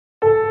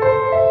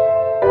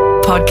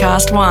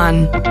Podcast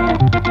One.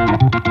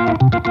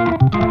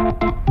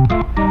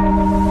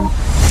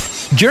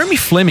 Jeremy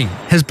Fleming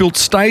has built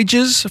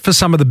stages for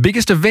some of the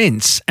biggest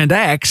events and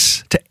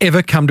acts to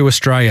ever come to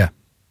Australia.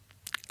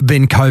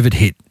 Then COVID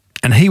hit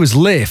and he was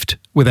left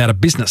without a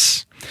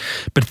business.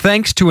 But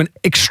thanks to an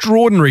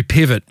extraordinary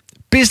pivot,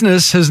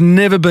 business has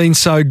never been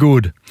so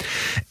good.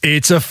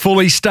 It's a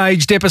fully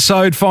staged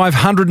episode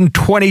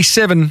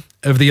 527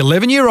 of the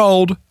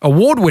 11-year-old,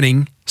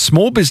 award-winning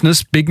Small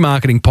Business Big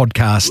Marketing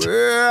podcast.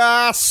 Well,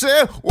 I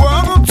said,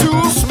 welcome to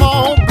a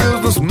small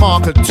business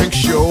marketing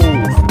show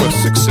where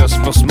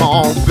successful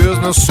small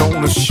business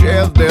owners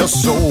share their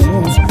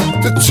souls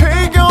to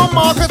take your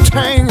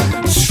marketing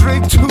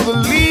straight to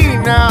the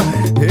lead. Now,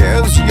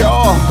 here's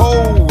your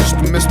host,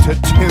 Mr.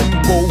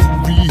 Timbo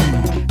Reid.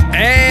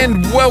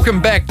 And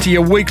welcome back to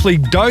your weekly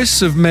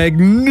dose of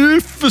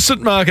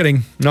magnificent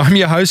marketing. I'm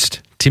your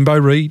host, Timbo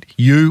Reid.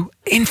 You,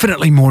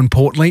 infinitely more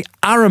importantly,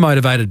 are a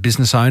motivated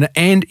business owner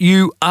and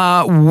you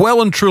are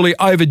well and truly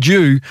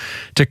overdue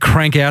to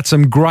crank out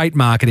some great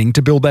marketing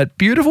to build that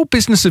beautiful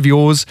business of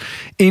yours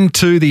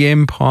into the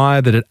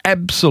empire that it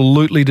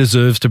absolutely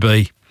deserves to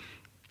be.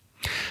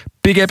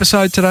 Big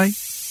episode today.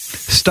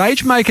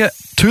 Stage maker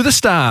to the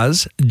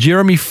stars,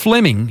 Jeremy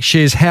Fleming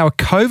shares how a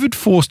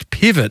COVID-forced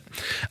pivot,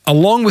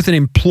 along with an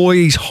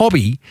employee's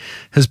hobby,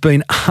 has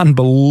been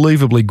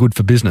unbelievably good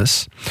for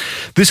business.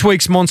 This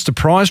week's Monster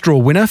Prize Draw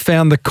winner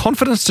found the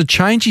confidence to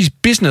change his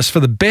business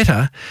for the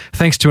better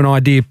thanks to an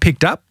idea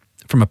picked up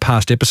from a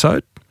past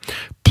episode.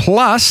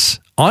 Plus,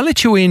 I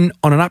let you in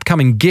on an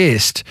upcoming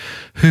guest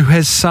who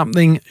has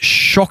something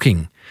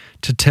shocking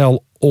to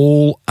tell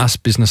all us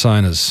business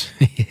owners.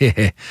 Yeah,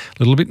 a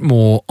little bit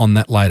more on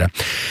that later.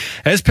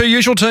 As per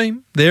usual,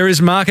 team, there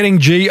is marketing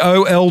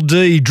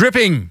GOLD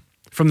dripping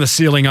from the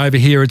ceiling over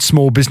here at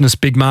Small Business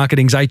Big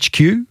Marketing's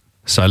HQ.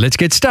 So let's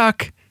get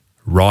stuck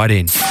right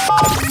in.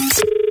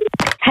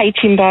 Hey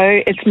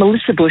Timbo, it's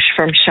Melissa Bush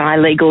from Shy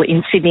Legal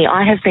in Sydney.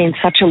 I have been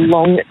such a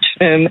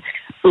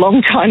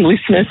long-time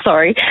listener,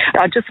 sorry.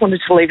 I just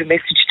wanted to leave a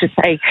message to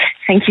say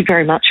thank you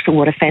very much for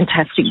what a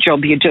fantastic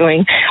job you're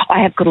doing.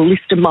 I have got a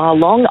list a mile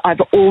long.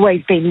 I've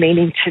always been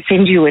meaning to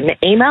send you an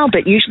email,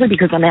 but usually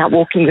because I'm out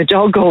walking the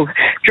dog or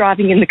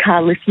driving in the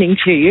car listening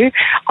to you,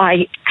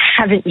 I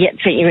haven't yet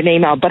sent you an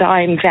email, but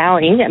I am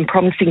vowing and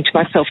promising to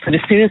myself that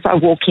as soon as I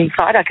walk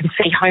inside, I can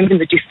see home in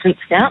the distance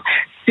now.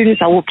 As soon as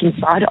I walk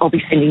inside, I'll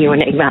be sending you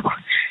an email.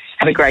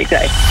 Have a great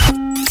day.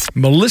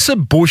 Melissa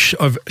Bush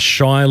of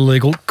Shy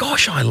Legal.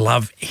 Gosh, I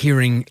love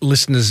hearing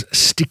listeners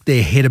stick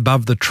their head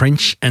above the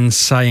trench and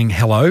saying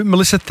hello.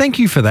 Melissa, thank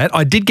you for that.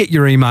 I did get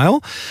your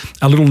email,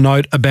 a little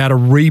note about a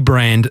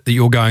rebrand that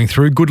you're going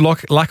through. Good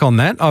luck on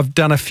that. I've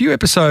done a few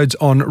episodes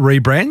on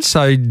rebrands,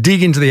 so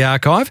dig into the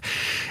archive.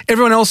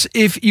 Everyone else,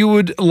 if you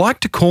would like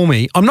to call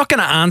me, I'm not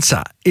going to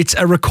answer. It's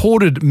a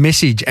recorded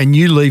message and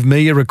you leave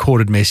me a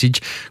recorded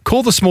message.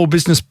 Call the Small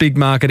Business Big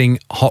Marketing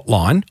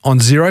hotline on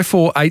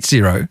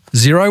 0480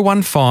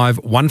 015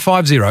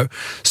 150.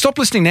 Stop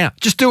listening now.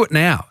 Just do it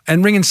now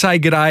and ring and say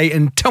g'day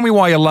and tell me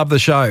why you love the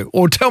show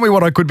or tell me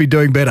what I could be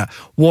doing better.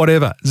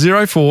 Whatever.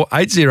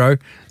 0480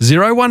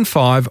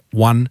 015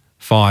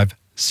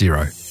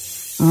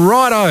 150.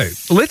 Righto,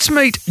 let's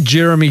meet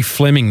Jeremy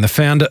Fleming, the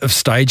founder of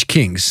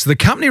IsoKings, the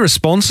company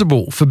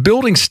responsible for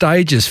building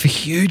stages for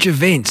huge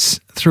events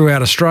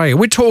throughout Australia.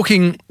 We're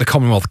talking the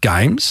Commonwealth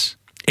Games,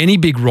 any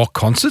big rock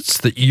concerts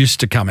that used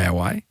to come our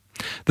way,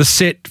 the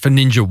set for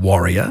Ninja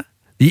Warrior,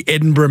 the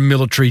Edinburgh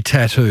Military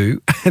Tattoo,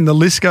 and the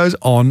list goes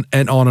on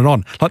and on and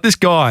on. Like, this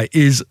guy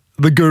is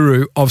the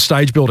guru of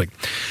stage building.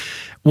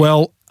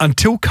 Well,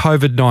 until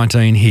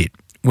COVID-19 hit,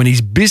 when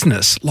his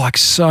business, like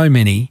so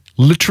many,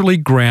 literally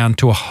ground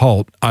to a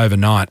halt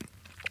overnight.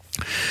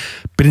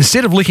 But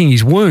instead of licking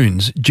his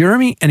wounds,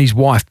 Jeremy and his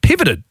wife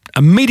pivoted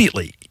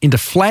immediately into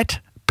flat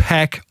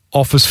pack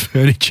office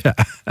furniture.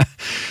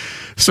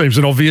 Seems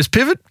an obvious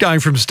pivot, going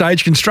from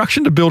stage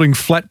construction to building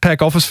flat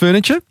pack office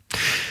furniture.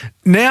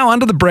 Now,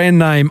 under the brand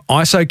name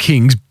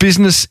IsoKings,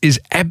 business is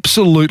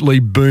absolutely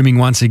booming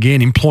once again,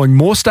 employing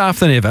more staff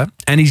than ever,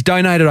 and he's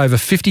donated over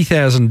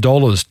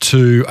 $50,000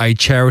 to a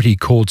charity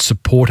called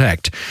Support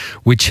Act,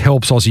 which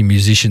helps Aussie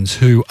musicians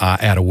who are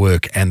out of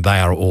work, and they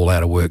are all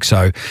out of work.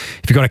 So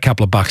if you've got a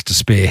couple of bucks to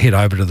spare, head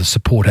over to the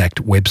Support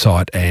Act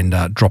website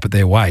and drop it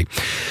their way.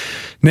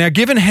 Now,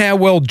 given how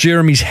well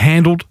Jeremy's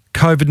handled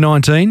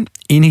COVID-19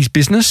 in his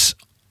business,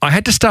 I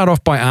had to start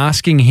off by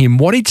asking him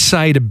what he'd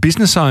say to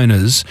business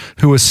owners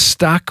who are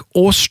stuck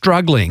or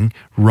struggling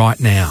right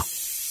now.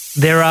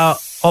 There are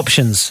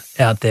options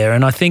out there,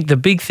 and I think the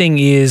big thing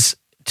is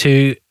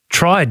to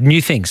try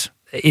new things.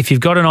 If you've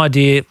got an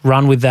idea,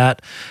 run with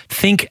that.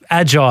 Think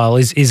agile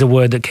is a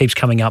word that keeps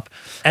coming up.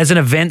 As an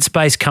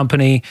events-based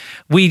company,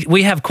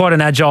 we have quite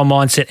an agile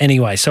mindset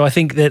anyway. So I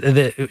think that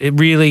it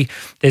really,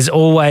 there's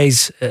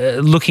always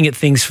looking at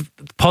things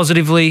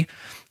positively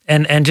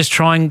and just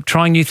trying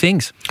new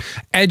things.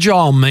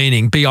 Agile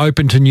meaning be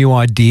open to new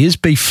ideas,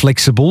 be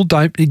flexible.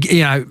 Don't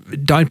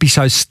be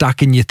so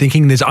stuck in your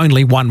thinking there's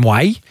only one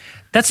way.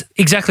 That's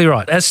exactly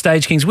right. As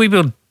IsoKings, we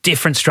build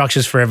different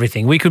structures for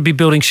everything. We could be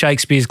building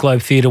Shakespeare's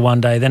Globe Theatre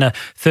one day, then a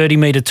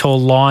 30-metre tall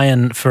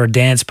lion for a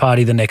dance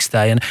party the next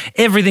day, and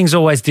everything's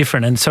always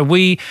different. And so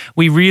we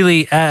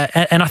really,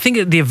 and I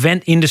think the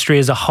event industry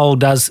as a whole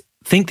does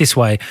think this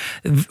way,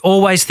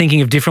 always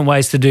thinking of different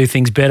ways to do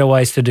things, better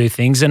ways to do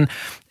things. And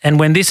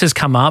when this has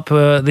come up,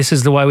 this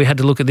is the way we had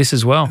to look at this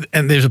as well.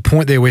 And there's a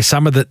point there where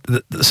some of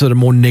the sort of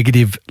more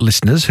negative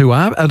listeners who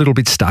are a little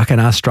bit stuck and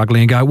are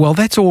struggling and go, well,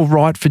 that's all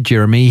right for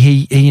Jeremy.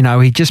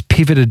 He just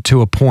pivoted to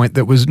a point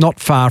that was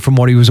not far from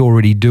what he was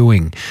already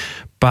doing.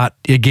 But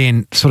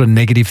again, sort of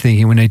negative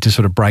thinking, we need to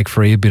sort of break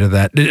free a bit of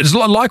that. It's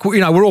like,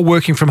 we're all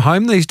working from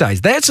home these days.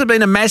 That's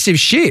been a massive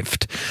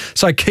shift.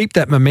 So keep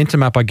that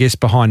momentum up, I guess,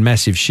 behind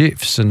massive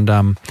shifts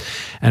and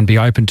be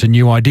open to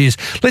new ideas.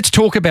 Let's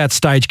talk about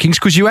IsoKings,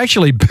 because you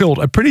actually built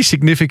a pretty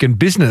significant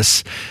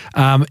business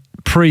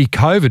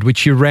pre-COVID,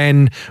 which you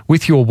ran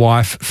with your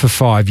wife for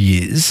 5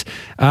 years.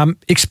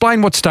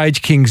 Explain what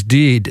IsoKings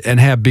did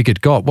and how big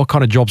it got. What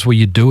kind of jobs were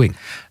you doing?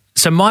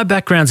 So my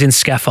background's in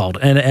scaffold,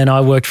 and I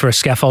worked for a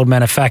scaffold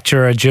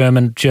manufacturer, a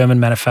German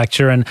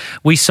manufacturer, and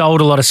we sold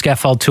a lot of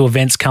scaffold to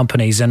events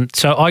companies. And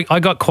so I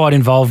got quite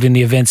involved in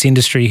the events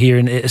industry here,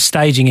 in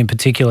staging in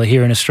particular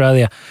here in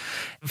Australia.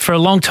 For a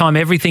long time,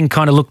 everything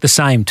kind of looked the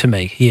same to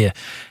me here.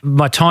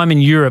 My time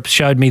in Europe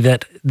showed me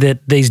that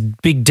these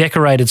big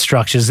decorated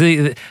structures,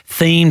 the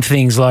themed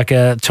things like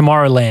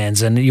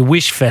Tomorrowlands and your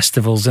Wish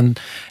festivals and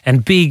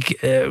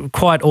big,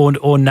 quite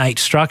ornate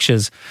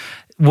structures,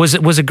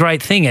 was a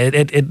great thing.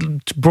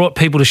 It brought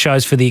people to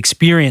shows for the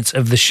experience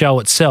of the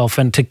show itself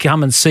and to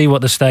come and see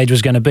what the stage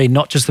was going to be,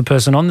 not just the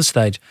person on the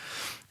stage.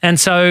 And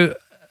so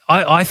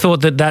I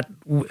thought that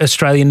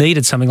Australia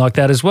needed something like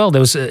that as well.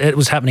 It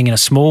was happening in a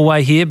small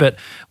way here, but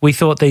we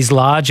thought these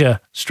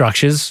larger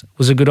structures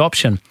was a good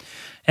option.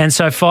 And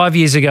so 5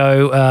 years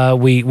ago,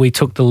 we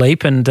took the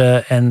leap and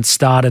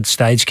started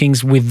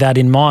IsoKings with that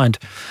in mind.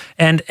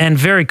 And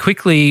very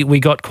quickly, we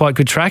got quite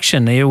good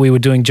traction. We were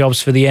doing jobs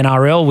for the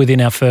NRL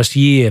within our first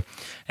year.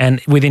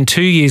 And within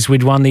 2 years,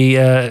 we'd won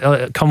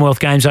the Commonwealth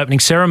Games opening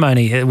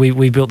ceremony.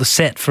 We built the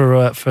set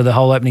for the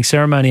whole opening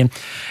ceremony.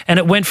 And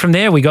it went from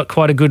there. We got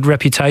quite a good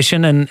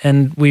reputation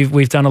and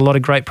we've done a lot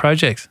of great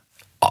projects.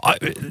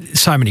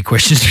 So many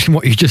questions in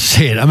what you just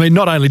said. I mean,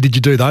 not only did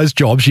you do those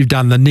jobs, you've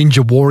done the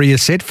Ninja Warrior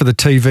set for the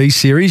TV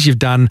series. You've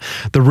done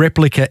the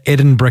replica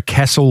Edinburgh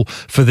Castle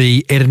for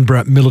the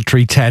Edinburgh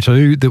military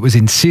tattoo that was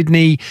in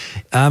Sydney.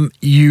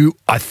 You,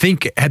 I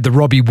think, had the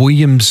Robbie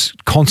Williams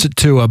concert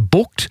tour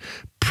booked,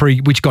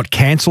 which got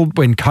cancelled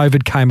when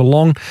COVID came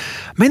along.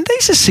 I mean,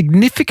 these are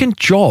significant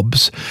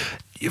jobs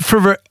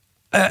for,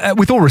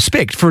 with all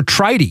respect, for a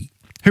tradie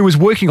who was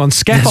working on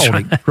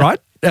scaffolding, right?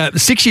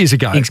 6 years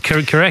ago.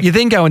 Correct. You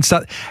then go and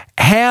start.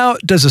 How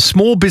does a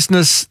small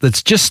business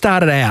that's just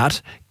started out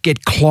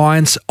get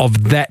clients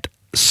of that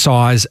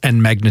size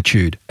and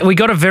magnitude? We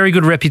got a very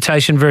good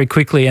reputation very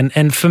quickly.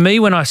 And for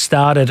me, when I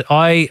started,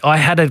 I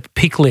had a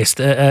pick list,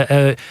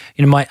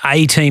 my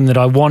A team that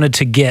I wanted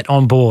to get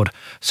on board.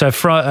 So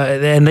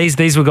and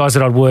these were guys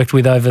that I'd worked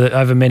with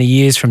over many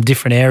years from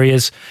different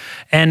areas.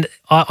 And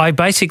I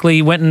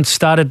basically went and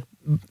started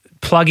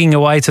plugging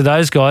away to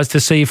those guys to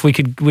see if we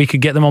could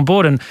get them on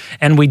board,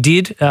 and we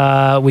did.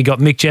 We got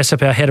Mick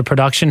Jessup, our head of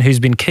production, who's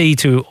been key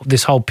to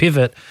this whole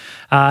pivot.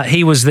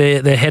 He was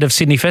the head of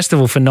Sydney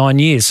Festival for 9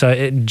 years, so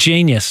a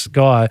genius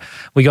guy.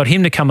 We got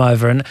him to come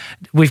over, and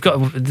we've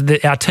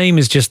got our team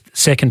is just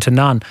second to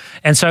none.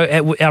 And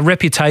so our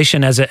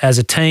reputation as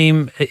a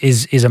team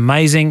is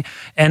amazing,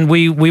 and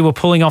we were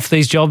pulling off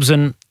these jobs,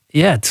 and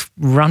it's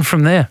run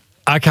from there.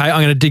 Okay,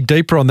 I'm going to dig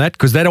deeper on that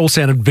because that all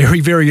sounded very,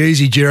 very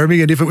easy,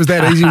 Jeremy. And if it was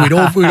that easy, we'd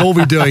all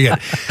be doing it.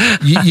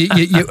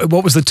 You,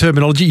 what was the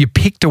terminology? You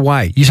picked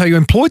away. So you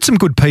employed some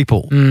good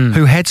people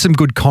who had some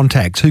good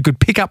contacts, who could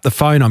pick up the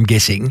phone, I'm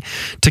guessing,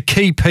 to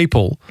key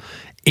people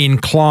in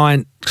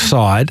client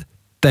side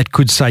that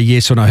could say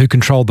yes or no, who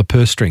controlled the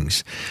purse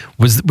strings.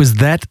 Was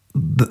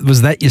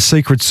that your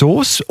secret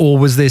sauce, or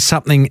was there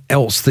something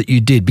else that you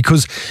did?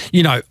 Because,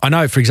 I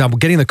know, for example,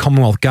 getting the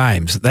Commonwealth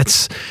Games,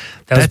 that's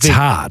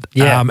hard.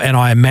 Yeah. And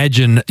I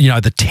imagine,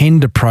 the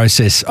tender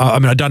process, I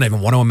mean, I don't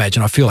even want to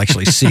imagine. I feel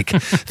actually sick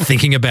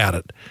thinking about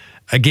it.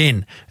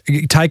 Again,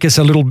 take us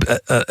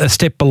a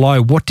step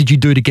below. What did you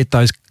do to get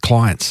those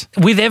clients?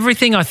 With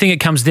everything, I think it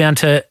comes down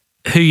to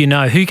who you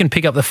can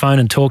pick up the phone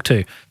and talk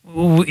to.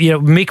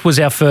 Mick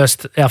was our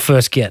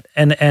first get,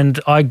 and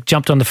I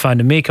jumped on the phone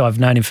to Mick. I've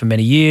known him for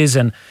many years,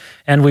 and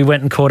we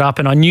went and caught up,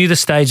 and I knew the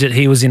stage that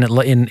he was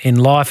in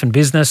life and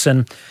business,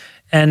 and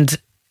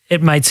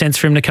it made sense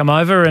for him to come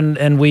over,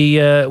 and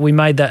we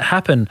made that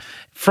happen.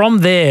 from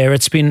there,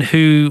 it's been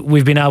who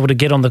we've been able to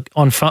get on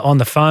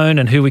the phone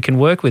and who we can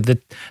work with.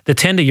 The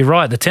tender, you're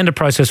right, the tender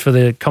process for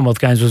the Commonwealth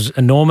Games was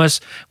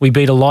enormous. We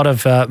beat a lot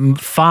of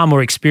far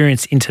more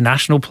experienced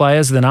international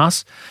players than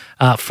us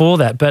for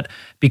that. But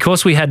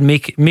because we had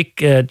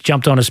Mick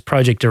jumped on as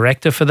project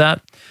director for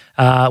that,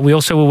 we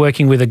also were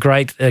working with a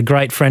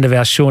great friend of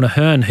ours, Shaun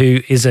Ahern, who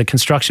is a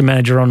construction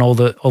manager on all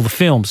the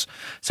films.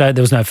 So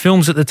there was no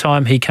films at the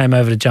time. He came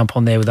over to jump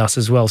on there with us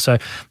as well. So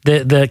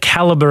the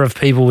caliber of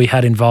people we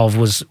had involved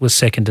was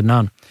second to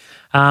none.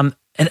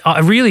 And I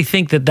really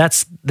think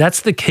that's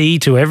the key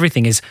to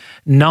everything, is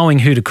knowing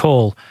who to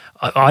call.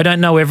 I don't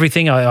know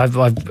everything.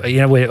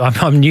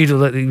 I'm new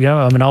to,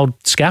 I'm an old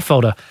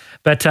scaffolder,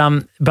 but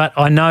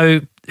I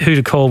know who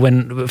to call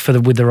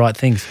with the right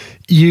things.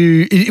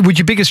 Would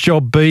your biggest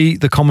job be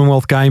the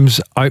Commonwealth Games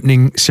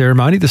opening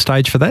ceremony, the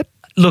stage for that?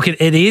 Look, it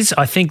is.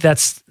 I think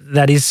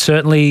that is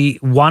certainly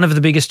one of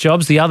the biggest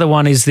jobs. The other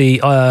one is the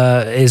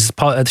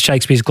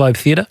Shakespeare's Globe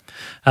Theatre,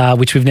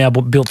 which we've now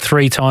built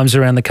 3 times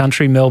around the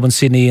country: Melbourne,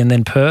 Sydney, and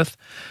then Perth.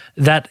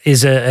 That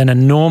is an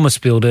enormous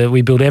builder.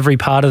 We build every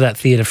part of that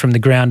theatre from the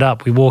ground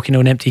up. We walk into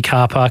an empty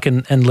car park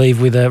and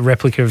leave with a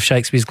replica of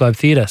Shakespeare's Globe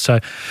Theatre. So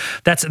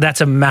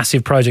that's a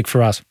massive project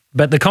for us.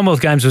 But the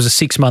Commonwealth Games was a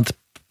 6-month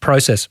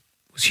process.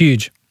 It was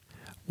huge.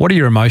 What are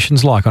your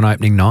emotions like on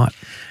opening night?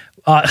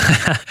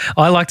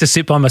 I like to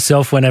sit by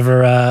myself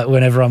whenever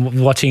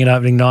I'm watching an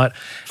opening night.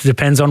 It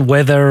depends on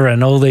weather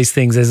and all these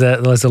things. There's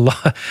a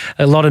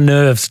lot of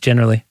nerves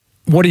generally.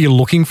 What are you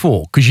looking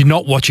for? Because you're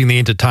not watching the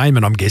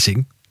entertainment, I'm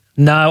guessing.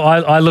 No,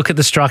 I look at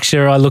the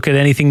structure. I look at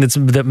anything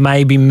that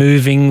may be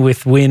moving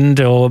with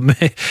wind, or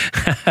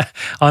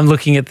I'm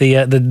looking at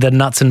the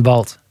nuts and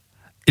bolts.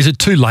 Is it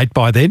too late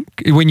by then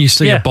when you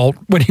see a bolt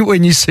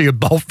when you see a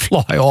bolt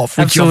fly off?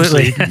 Which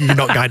absolutely, obviously you're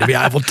not going to be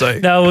able to.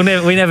 No,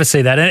 we never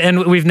see that,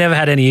 and we've never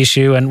had any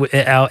issue. And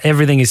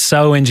everything is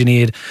so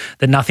engineered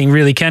that nothing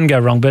really can go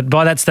wrong. But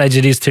by that stage,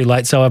 it is too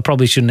late, so I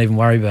probably shouldn't even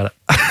worry about it.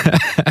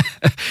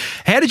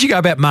 How did you go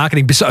about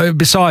marketing?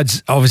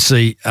 Besides,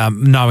 obviously,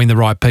 knowing the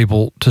right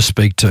people to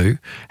speak to,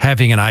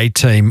 having an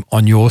A-team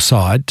on your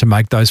side to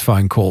make those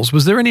phone calls,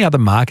 was there any other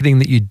marketing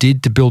that you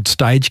did to build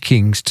Stage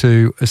Kings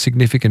to a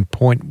significant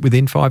point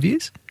within 5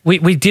 years?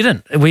 We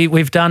didn't.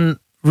 We've done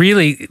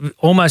really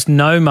almost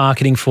no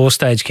marketing for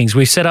Stage Kings.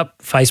 We set up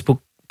Facebook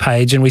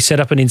page and we set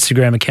up an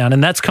Instagram account,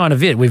 and that's kind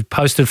of it. We've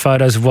posted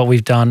photos of what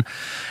we've done.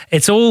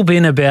 It's all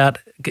been about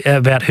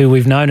who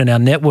we've known in our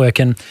network.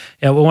 And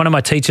one of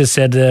my teachers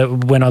said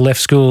when I left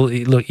school,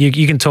 look,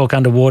 you can talk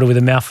underwater with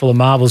a mouthful of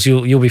marbles,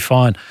 you'll be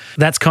fine.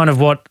 That's kind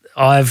of what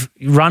I've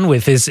run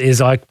with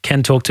is I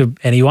can talk to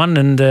anyone,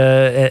 and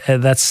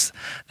that's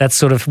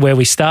sort of where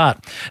we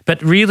start.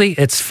 But really,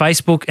 it's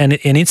Facebook and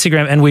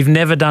Instagram, and we've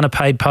never done a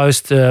paid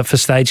post for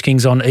Stage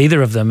Kings on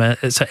either of them.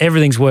 So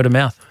everything's word of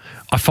mouth.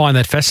 I find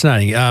that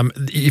fascinating.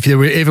 If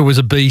there ever was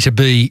a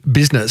B2B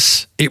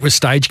business, it was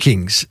Stage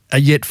Kings.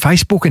 Yet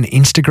Facebook and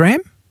Instagram?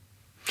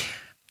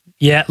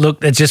 Yeah,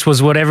 look, it just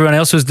was what everyone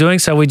else was doing,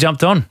 so we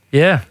jumped on.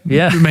 Yeah. I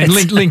mean,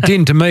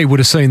 LinkedIn to me would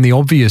have seemed the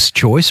obvious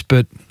choice,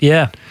 but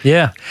yeah.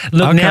 Look,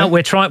 okay. Now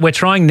we're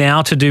trying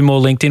now to do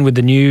more LinkedIn with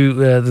the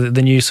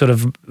new sort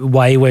of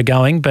way we're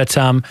going, but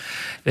and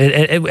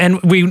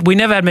we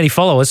never had many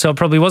followers, so it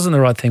probably wasn't the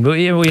right thing. But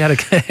yeah, we had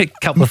a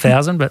couple of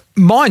thousand. But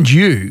mind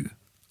you,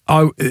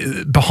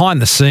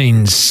 behind the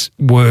scenes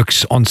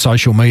works on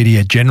social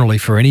media generally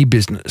for any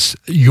business.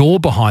 Your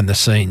behind the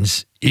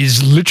scenes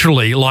is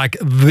literally like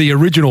the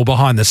original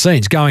behind the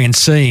scenes, going and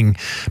seeing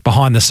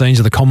behind the scenes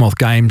of the Commonwealth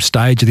Games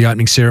stage of the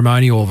opening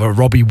ceremony or the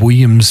Robbie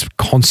Williams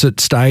concert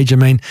stage. I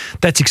mean,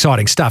 that's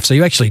exciting stuff. So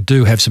you actually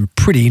do have some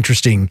pretty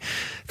interesting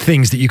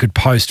things that you could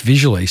post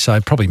visually.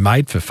 So probably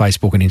made for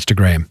Facebook and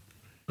Instagram.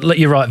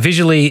 You're right.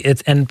 Visually,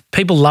 and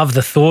people love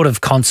the thought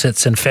of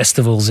concerts and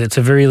festivals. It's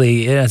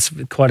it's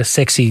quite a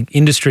sexy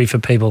industry for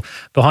people.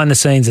 Behind the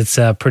scenes, it's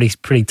a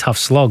pretty tough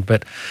slog,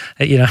 but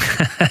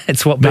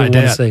it's what people want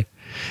to see.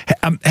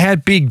 How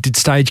big did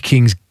Stage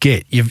Kings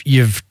get?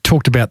 You've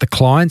talked about the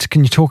clients.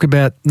 Can you talk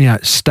about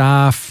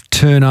staff,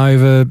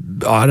 turnover?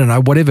 I don't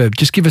know, whatever.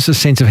 Just give us a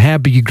sense of how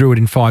big you grew it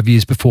in 5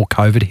 years before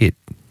COVID hit.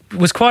 It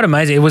was quite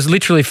amazing. It was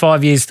literally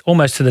 5 years,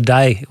 almost to the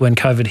day, when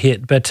COVID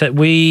hit. But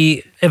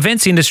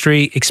events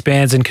industry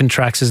expands and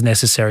contracts as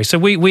necessary. So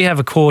we have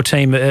a core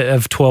team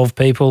of 12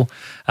 people,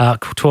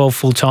 12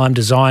 full-time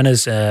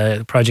designers,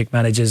 project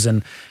managers,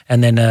 and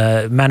then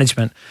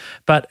management.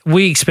 But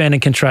we expand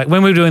and contract.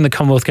 When we were doing the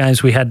Commonwealth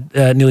Games, we had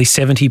nearly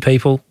 70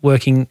 people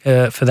working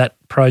for that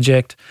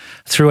project.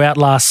 Throughout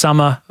last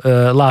summer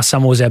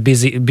was our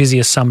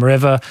busiest summer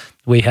ever.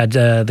 We had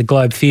the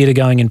Globe Theatre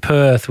going in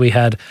Perth. We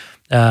had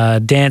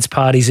dance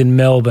parties in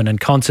Melbourne and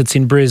concerts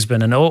in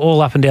Brisbane and all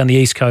up and down the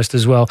East Coast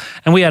as well.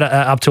 And we had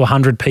up to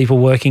 100 people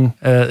working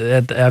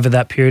over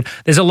that period.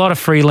 There's a lot of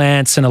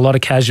freelance and a lot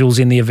of casuals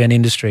in the event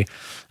industry.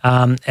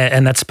 And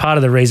that's part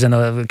of the reason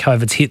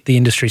COVID's hit the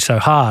industry so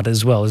hard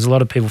as well. There's a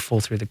lot of people fall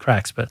through the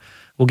cracks. But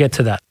We'll get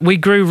to that. We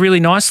grew really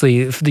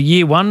nicely. For the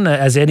year one,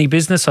 as any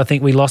business, I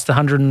think we lost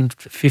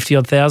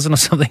 150,000 or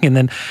something,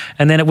 and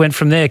then it went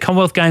from there.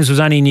 Commonwealth Games was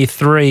only in year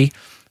 3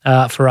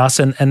 for us,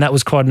 and that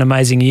was quite an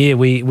amazing year.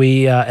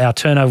 We our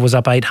turnover was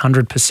up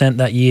 800%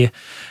 that year,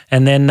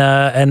 and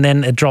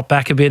then it dropped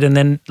back a bit, and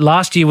then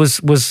last year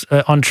was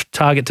on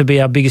target to be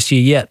our biggest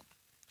year yet.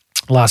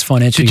 Last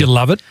financial year. Did you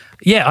love it?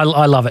 Yeah,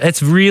 I love it.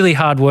 It's really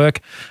hard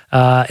work.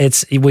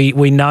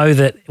 We know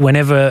that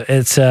whenever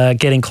it's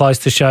getting close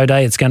to show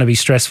day, it's going to be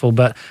stressful,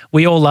 but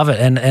we all love it,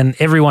 and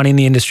everyone in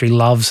the industry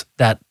loves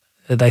that.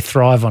 They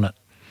thrive on it.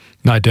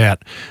 No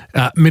doubt.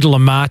 Middle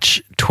of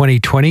March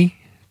 2020,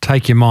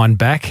 take your mind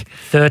back.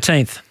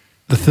 13th.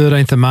 The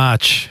 13th of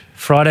March.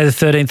 Friday the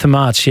 13th of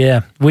March,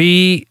 yeah.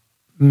 Mick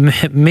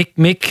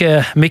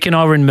and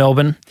I were in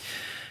Melbourne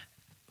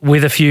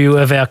with a few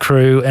of our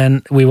crew,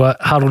 and we were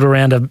huddled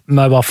around a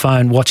mobile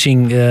phone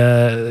watching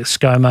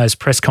ScoMo's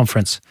press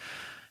conference.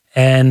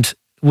 And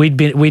we'd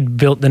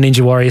built the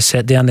Ninja Warrior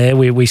set down there.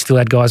 We still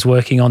had guys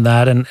working on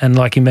that, and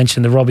like you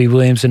mentioned, the Robbie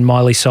Williams and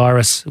Miley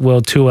Cyrus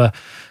World Tour.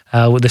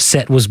 The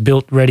set was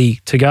built, ready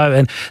to go.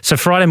 And so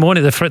Friday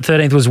morning, the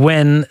 13th, was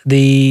when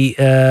the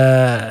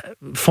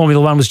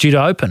Formula One was due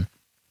to open.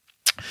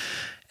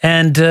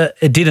 And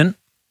it didn't.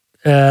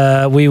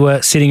 We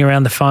were sitting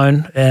around the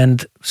phone,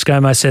 and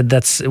ScoMo said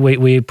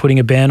we're putting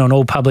a ban on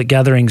all public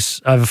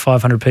gatherings over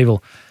 500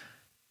 people.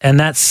 And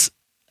that's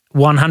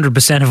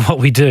 100% of what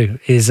we do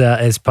is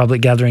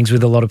public gatherings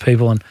with a lot of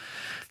people. And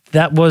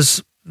that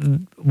was,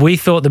 we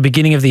thought, the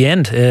beginning of the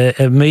end.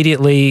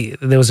 Immediately,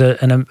 there was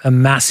a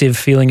massive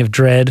feeling of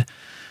dread.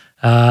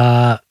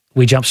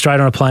 We jumped straight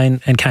on a plane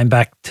and came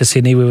back to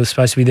Sydney. We were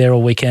supposed to be there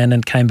all weekend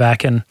and came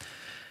back, and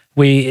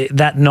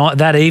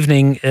that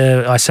evening,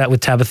 I sat with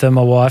Tabitha,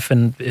 my wife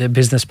and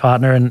business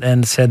partner,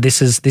 and said,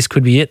 "This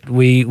could be it.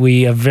 We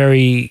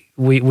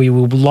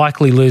will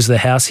likely lose the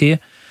house here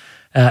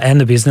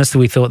and the business that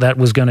we thought that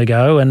was going to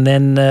go." And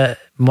then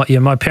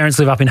my parents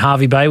live up in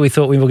Hervey Bay. We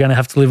thought we were going to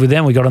have to live with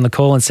them. We got on the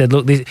call and said,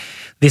 "Look,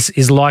 this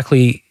is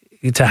likely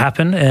to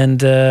happen,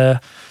 and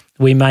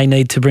we may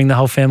need to bring the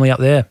whole family up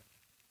there."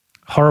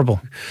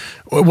 Horrible.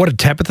 What did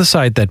Tabitha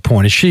say at that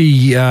point? Is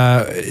she?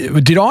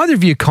 Did either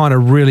of you kind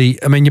of really?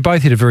 I mean, you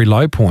both hit a very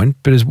low point,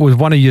 but was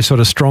one of you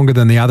sort of stronger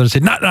than the other and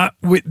said, "No,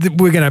 we're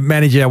going to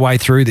manage our way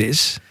through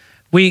this"?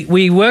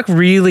 We work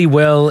really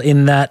well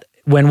in that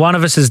when one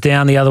of us is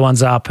down, the other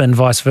one's up, and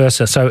vice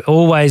versa. So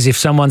always, if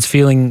someone's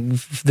feeling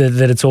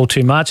that it's all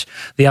too much,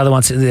 the other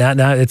one says,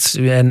 "No, it's,"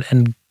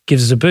 and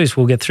gives us a boost.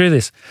 We'll get through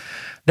this.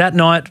 That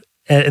night.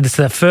 It's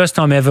the first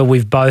time ever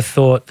we've both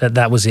thought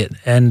that was it,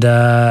 and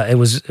it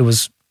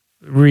was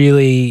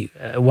really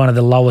one of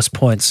the lowest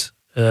points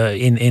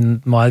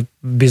in my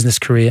business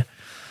career,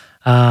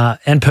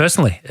 and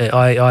personally,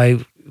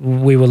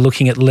 we were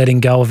looking at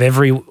letting go of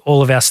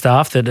all of our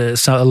staff. That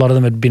a lot of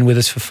them had been with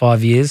us for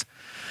 5 years.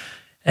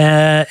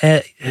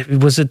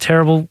 It was a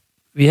terrible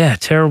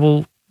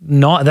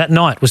night. That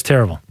night was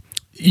terrible.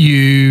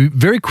 You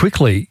very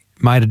quickly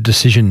made a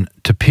decision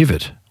to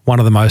pivot. One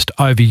of the most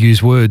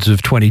overused words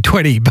of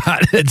 2020,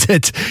 but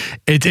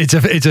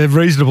it's a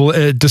reasonable.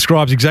 It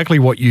describes exactly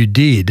what you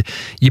did.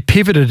 You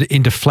pivoted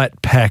into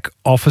flat pack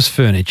office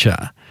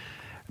furniture.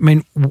 I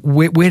mean,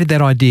 where did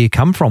that idea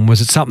come from?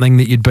 Was it something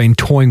that you'd been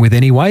toying with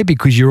anyway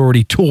because you're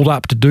already tooled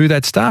up to do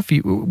that stuff?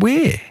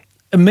 Where?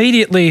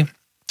 Immediately,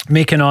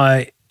 Mick and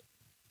I,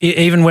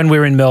 even when we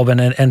were in Melbourne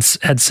and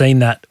had seen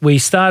that, we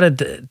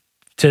started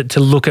to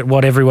look at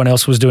what everyone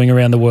else was doing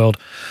around the world.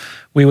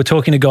 We were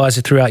talking to guys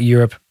throughout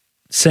Europe,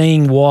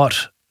 seeing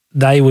what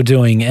they were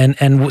doing.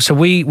 And so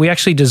we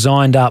actually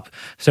designed up.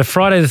 So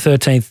Friday the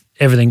 13th,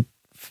 everything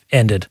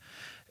ended.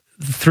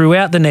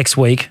 Throughout the next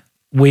week,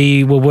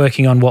 we were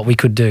working on what we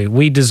could do.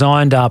 We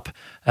designed up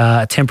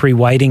temporary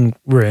waiting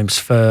rooms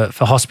for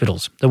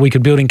hospitals that we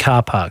could build in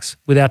car parks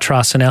with our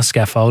truss and our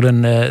scaffold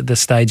and the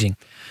staging.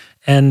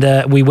 And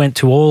we went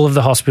to all of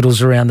the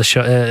hospitals around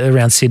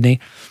around Sydney.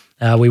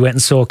 We went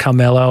and saw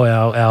Carmelo,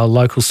 our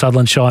local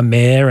Sutherland Shire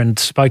mayor, and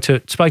spoke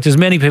to as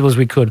many people as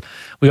we could.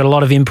 We got a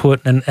lot of input,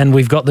 and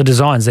we've got the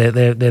designs. They're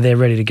there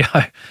ready to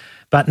go.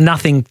 But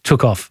nothing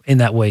took off in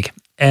that week.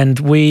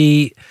 And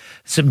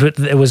but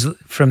it was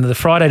from the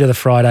Friday to the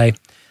Friday,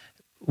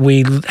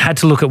 we had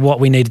to look at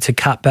what we needed to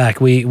cut back.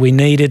 We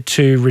needed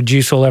to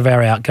reduce all of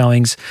our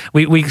outgoings.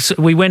 We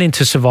went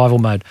into survival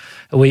mode.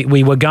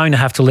 We were going to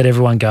have to let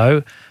everyone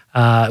go.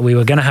 We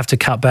were going to have to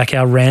cut back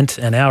our rent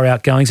and our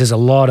outgoings. There's a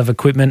lot of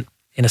equipment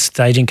in a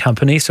staging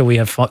company, so we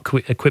have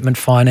equipment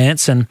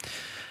finance, and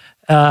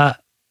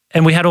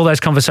we had all those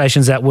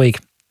conversations that week.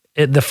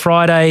 The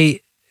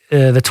Friday,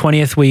 the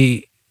 20th,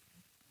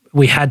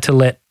 we had to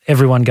let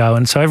everyone go,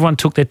 and so everyone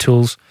took their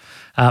tools.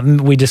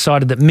 We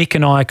decided that Mick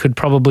and I could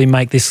probably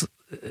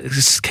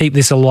keep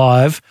this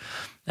alive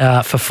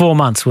for 4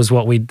 months was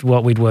what we'd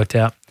worked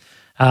out.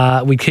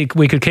 We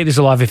could keep this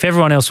alive if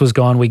everyone else was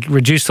gone. We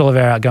reduced all of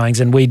our outgoings,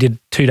 and we did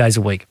 2 days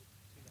a week.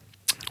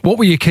 What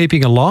were you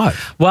keeping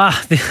alive? Well,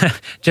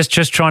 just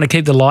trying to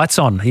keep the lights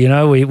on. You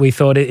know, we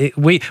thought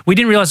we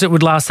didn't realise it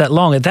would last that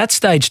long. At that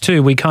stage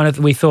too, we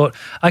thought,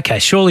 okay,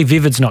 surely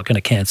Vivid's not going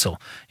to cancel.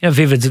 You know,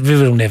 Vivid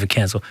will never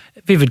cancel.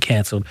 Vivid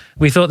cancelled.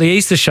 We thought the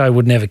Easter show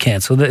would never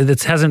cancel.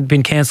 That hasn't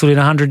been cancelled in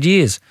 100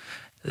 years.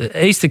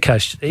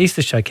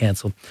 Easter show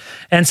cancelled,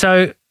 and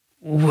so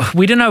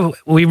we didn't know.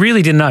 We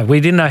really didn't know. We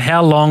didn't know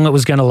how long it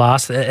was going to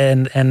last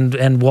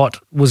and what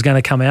was going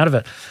to come out of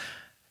it.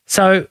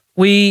 So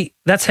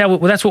that's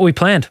what we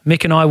planned.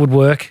 Mick and I would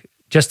work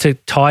just to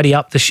tidy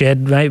up the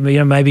shed,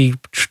 maybe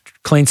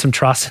clean some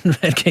truss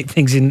and keep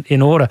things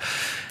in order.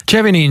 Do you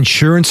have any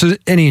insurances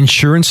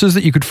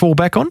that you could fall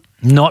back on?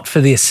 Not for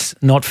this.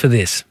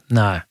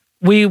 No.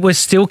 We were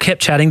still kept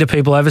chatting to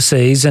people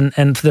overseas, and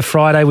the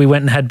Friday we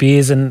went and had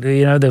beers, and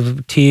there were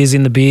tears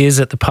in the beers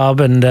at the pub,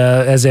 and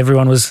as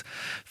everyone was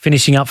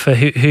finishing up for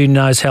who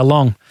knows how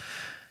long.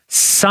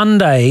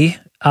 Sunday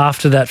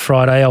after that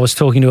Friday, I was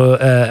talking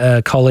to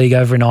a colleague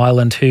over in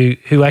Ireland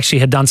who actually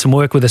had done some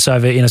work with us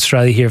over in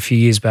Australia here a few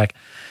years back,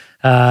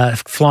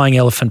 Flying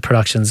Elephant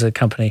Productions, a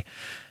company.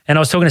 And I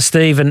was talking to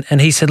Steve,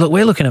 and he said, look,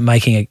 we're looking at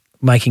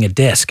making a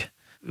desk.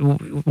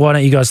 Why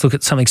don't you guys look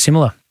at something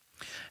similar?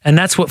 And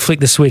that's what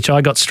flicked the switch.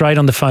 I got straight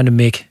on the phone to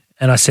Mick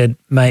and I said,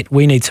 mate,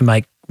 we need to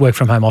make work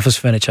from home office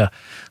furniture.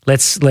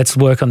 Let's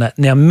work on that.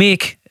 Now,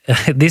 Mick,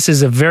 this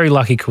is a very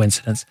lucky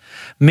coincidence.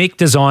 Mick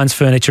designs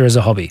furniture as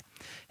a hobby.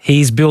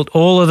 He's built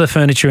all of the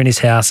furniture in his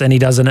house and he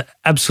does an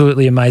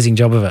absolutely amazing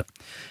job of it.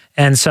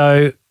 And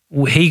so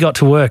he got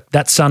to work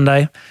that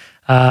Sunday,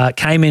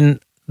 came in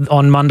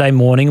on Monday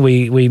morning.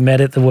 We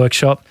met at the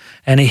workshop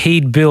and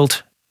he'd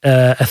built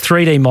a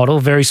 3D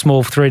model, very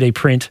small 3D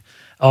print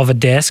of a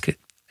desk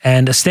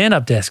and a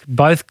stand-up desk,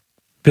 both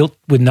built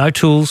with no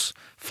tools,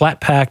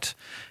 flat-packed,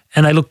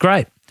 and they look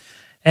great.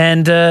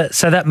 And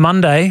so that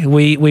Monday,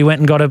 we went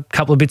and got a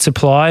couple of bits of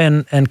ply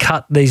and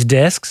cut these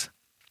desks.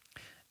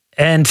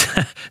 And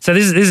so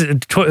this is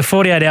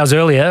 48 hours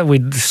earlier,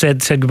 we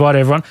said goodbye to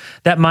everyone.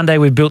 That Monday,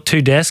 we built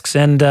 2 desks,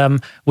 and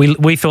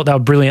we thought they were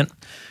brilliant.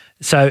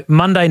 So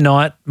Monday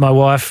night, my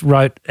wife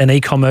wrote an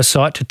e-commerce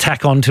site to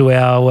tack onto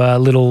our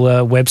little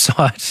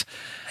website,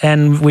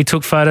 and we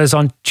took photos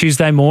on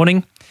Tuesday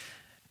morning.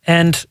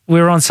 And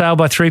we were on sale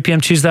by 3 p.m.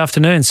 Tuesday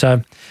afternoon.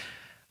 So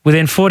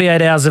within 48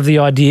 hours of the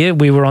idea,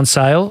 we were on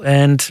sale.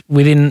 And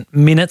within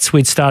minutes,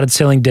 we'd started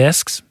selling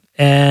desks.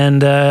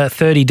 And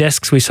 30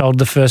 desks we sold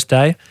the first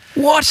day.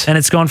 What? And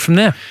it's gone from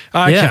there.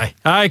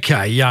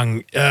 Okay,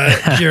 young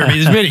Jeremy,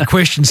 there's many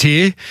questions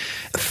here.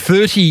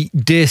 30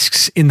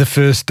 desks in the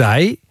first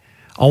day.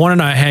 I want to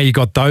know how you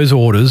got those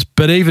orders.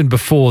 But even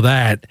before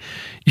that,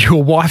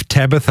 your wife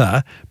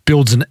Tabitha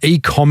builds an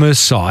e-commerce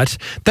site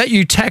that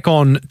you tack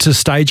on to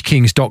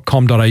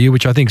stagekings.com.au,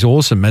 which I think is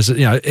awesome as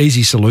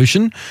easy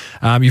solution.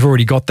 You've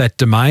already got that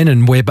domain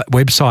and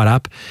website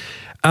up.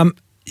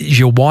 Is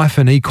your wife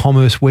an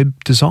e-commerce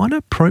web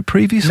designer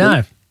previously?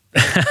 No.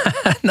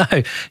 No,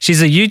 she's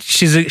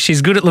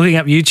good at looking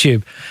up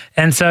YouTube,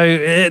 and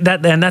so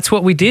that's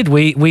what we did.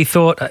 We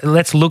thought,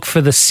 let's look for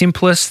the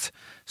simplest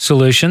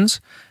solutions,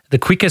 the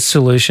quickest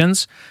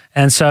solutions,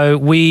 and so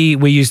we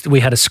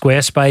had a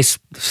Squarespace,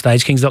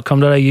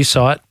 stagekings.com.au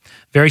site,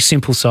 very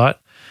simple site,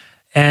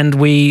 and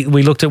we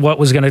looked at what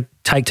was going to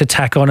take to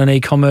tack on an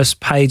e-commerce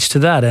page to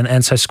that,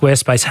 and so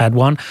Squarespace had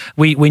one.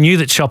 We knew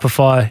that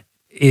Shopify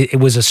it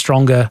was a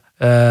stronger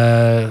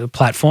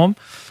platform,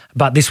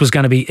 but this was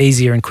going to be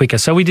easier and quicker.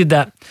 So we did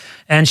that,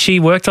 and she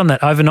worked on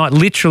that overnight,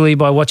 literally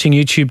by watching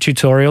YouTube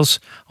tutorials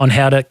on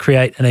how to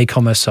create an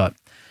e-commerce site.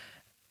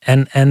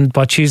 And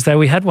by Tuesday,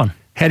 we had one.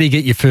 How do you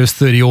get your first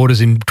 30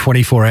 orders in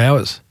 24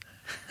 hours?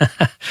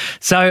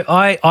 So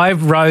I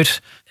wrote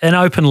an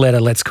open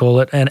letter, let's call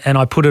it, and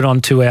I put it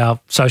onto our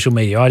social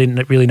media. I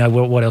didn't really know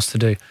what else to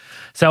do.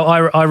 So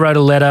I wrote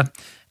a letter,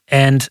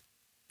 and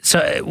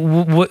so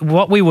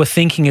what we were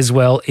thinking as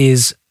well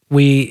is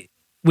we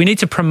need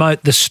to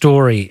promote the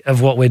story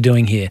of what we're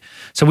doing here.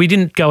 So we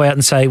didn't go out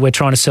and say we're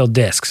trying to sell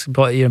desks,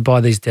 buy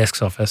these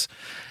desks off us.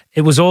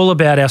 It was all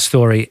about our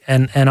story,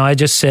 and I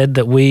just said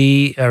that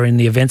we are in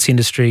the events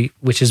industry,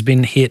 which has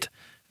been hit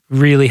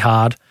really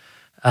hard.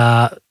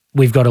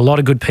 We've got a lot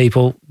of good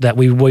people that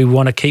we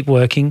want to keep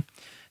working,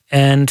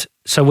 and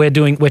so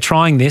we're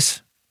trying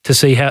this to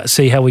see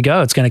how we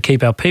go. It's going to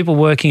keep our people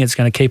working. It's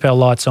going to keep our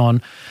lights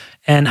on,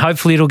 and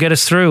hopefully it'll get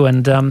us through.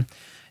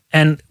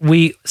 And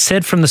we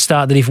said from the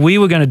start that if we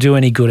were going to do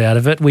any good out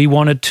of it, we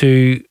wanted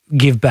to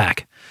give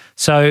back.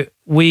 So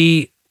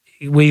we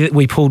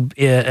pulled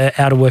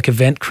out of work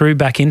event crew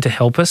back in to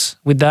help us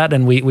with that,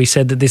 and we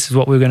said that this is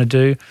what we were going to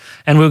do,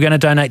 and we were going to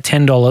donate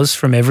 $10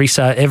 from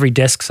every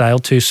desk sale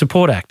to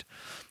Support Act,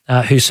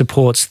 who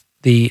supports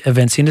the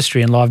events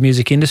industry and live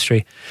music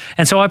industry.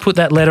 And so I put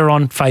that letter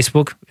on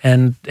Facebook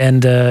and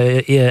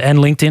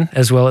LinkedIn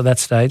as well at that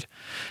stage,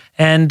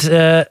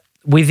 and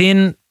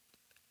within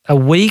a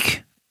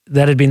week,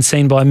 that had been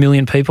seen by 1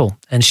 million people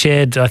and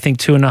shared, I think,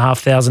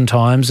 2,500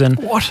 times. And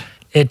what?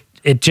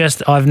 It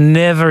just, I've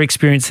never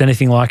experienced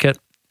anything like it,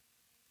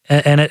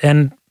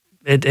 and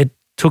it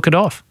took it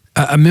off.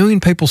 1 million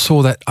people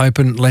saw that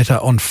open letter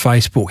on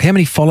Facebook. How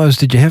many followers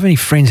did you have? How many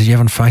friends did you have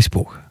on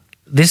Facebook?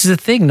 This is the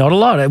thing, not a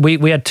lot.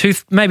 We had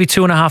maybe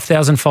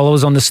 2,500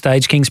 followers on the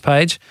Stage Kings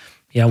page.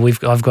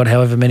 I've got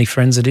however many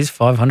friends it is,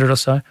 500 or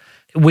so.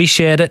 We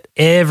shared it.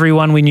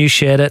 Everyone we knew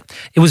shared it.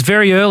 It was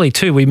very early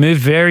too. We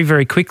moved very,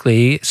 very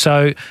quickly.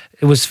 So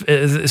it was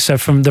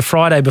from the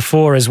Friday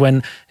before is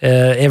when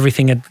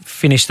everything had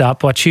finished up.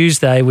 By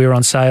Tuesday we were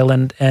on sale,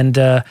 and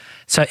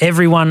so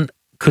everyone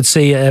could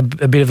see a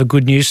bit of a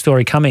good news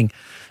story coming,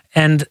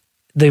 and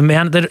the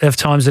amount of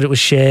times that it was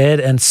shared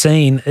and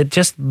seen, it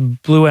just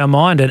blew our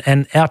mind,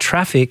 and our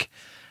traffic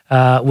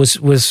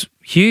was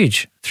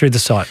huge through the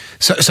site.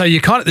 So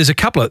you there's a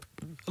couple of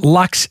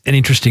luck's an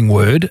interesting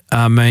word.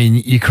 I mean,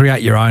 you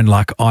create your own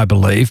luck, I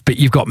believe, but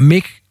you've got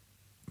Mick,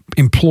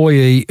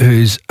 employee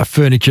who's a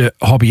furniture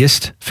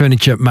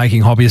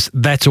making hobbyist.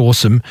 That's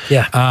awesome.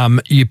 Yeah.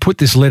 You put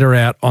this letter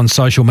out on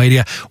social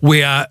media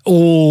where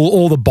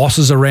all the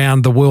bosses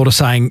around the world are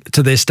saying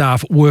to their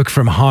staff, work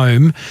from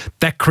home.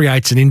 That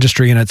creates an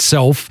industry in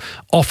itself.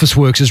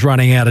 Officeworks is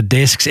running out of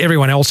desks.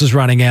 Everyone else is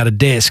running out of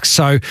desks.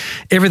 So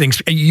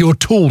you're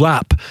tooled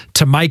up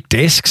to make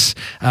desks.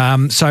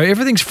 So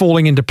everything's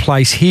falling into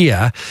place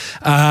here.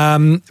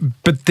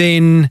 But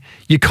then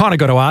you kind of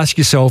got to ask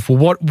yourself,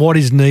 well, what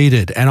is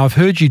needed? And I've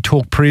heard you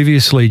talk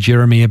previously,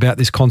 Jeremy, about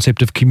this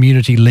concept of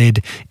community-led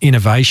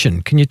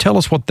innovation. Can you tell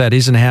us what that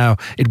is and how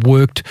it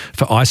worked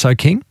for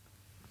IsoKing?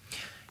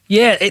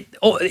 Yeah,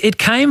 it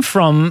came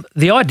from,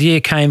 the idea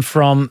came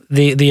from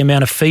the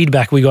amount of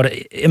feedback we got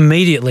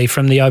immediately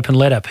from the open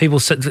letter, people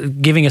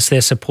giving us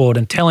their support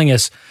and telling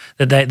us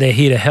that they're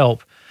here to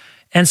help.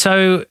 And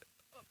so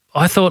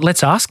I thought,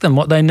 let's ask them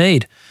what they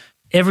need.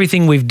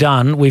 Everything we've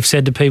done, we've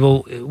said to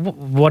people,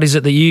 what is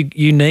it that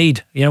you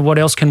need? What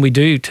else can we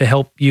do to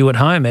help you at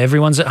home?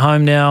 Everyone's at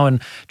home now and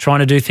trying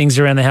to do things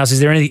around the house. Is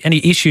there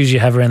any issues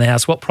you have around the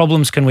house? What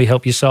problems can we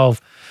help you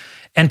solve?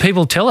 And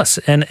people tell us,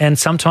 and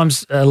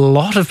sometimes a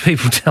lot of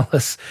people tell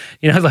us.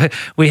 Like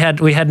we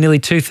had nearly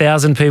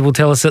 2,000 people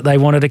tell us that they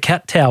wanted a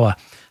cat tower.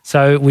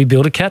 So we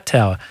built a cat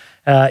tower.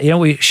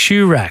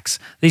 Shoe racks,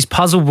 these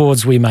puzzle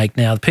boards we make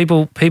now.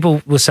 People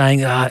were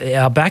saying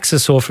our backs are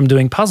sore from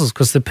doing puzzles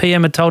because the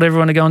PM had told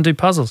everyone to go and do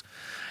puzzles.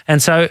 And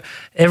so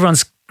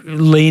everyone's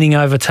leaning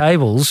over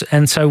tables.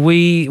 And so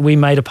we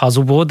made a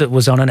puzzle board that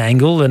was on an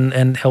angle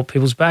and helped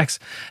people's backs.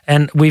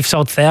 And we've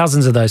sold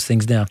thousands of those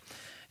things now.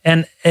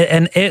 And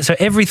so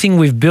everything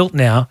we've built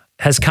now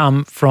has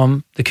come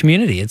from the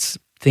community. It's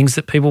things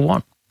that people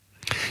want.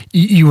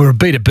 You were a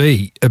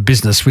B2B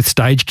business with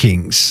Stage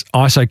Kings.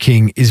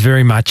 IsoKing is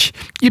very much,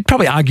 you'd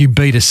probably argue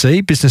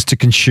B2C, business to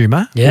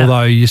consumer,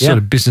 although you're sort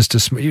of business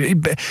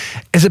to...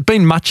 Has it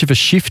been much of a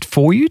shift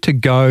for you to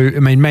go,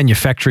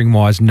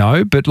 manufacturing-wise,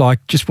 no, but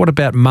just what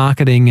about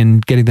marketing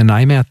and getting the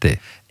name out there?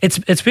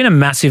 It's been a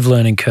massive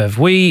learning curve.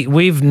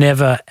 We've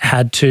never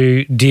had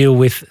to deal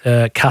with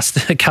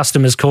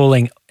customers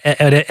calling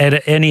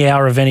at any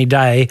hour of any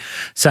day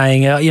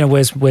saying,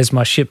 where's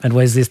my shipment?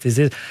 Where's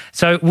this?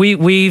 So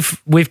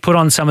we've put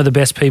on some of the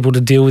best people to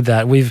deal with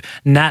that.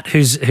 Nat,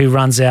 who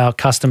runs our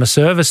customer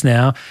service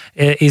now,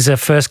 is a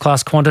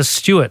first-class Qantas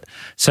steward.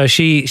 So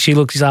she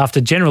looks after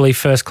generally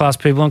first-class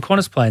people on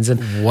Qantas planes.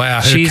 And wow,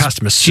 her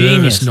customer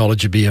service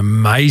knowledge would be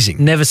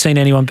amazing. Never seen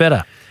anyone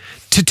better.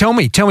 Tell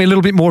me a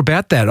little bit more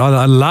about that.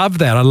 I love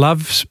that. I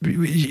love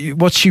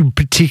what's she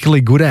particularly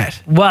good at?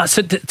 Well,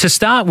 so to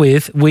start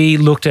with, we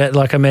looked at,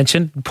 like I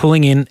mentioned,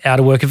 pulling in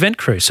out-of-work event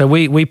crew. So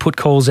we put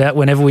calls out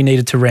whenever we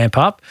needed to ramp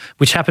up,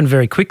 which happened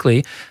very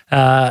quickly,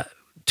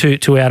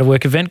 to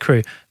out-of-work event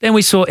crew. Then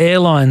we saw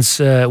airlines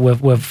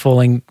were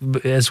falling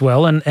as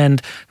well,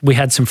 and we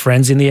had some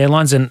friends in the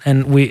airlines,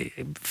 and we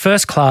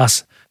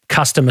first-class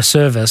customer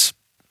service.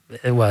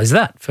 Well, is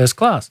that first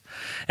class?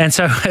 And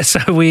so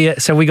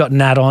we got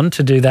Nat on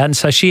to do that. And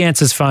so she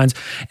answers phones.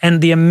 And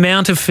the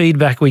amount of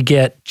feedback we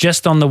get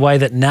just on the way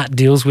that Nat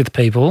deals with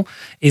people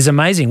is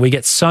amazing. We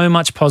get so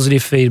much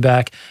positive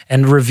feedback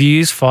and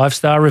reviews,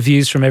 5-star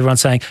reviews from everyone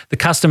saying the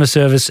customer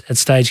service at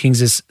Stage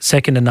Kings is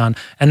second to none.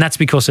 And that's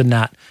because of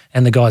Nat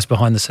and the guys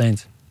behind the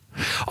scenes.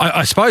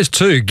 I suppose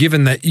too,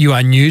 given that you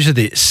are new to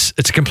this,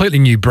 it's a completely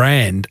new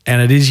brand,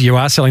 and you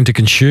are selling to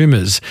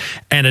consumers,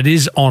 and it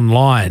is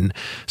online.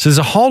 So there's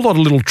a whole lot of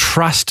little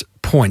trust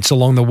points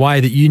along the way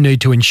that you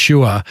need to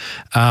ensure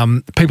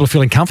people are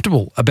feeling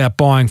comfortable about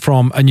buying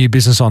from a new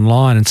business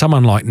online. And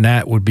someone like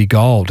Nat would be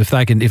gold if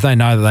they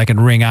know that they can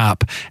ring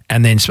up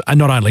and then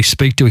not only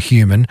speak to a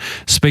human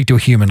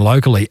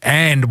locally,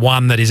 and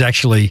one that is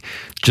actually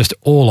just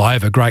all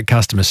over great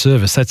customer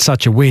service. That's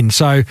such a win.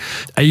 So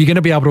are you going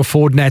to be able to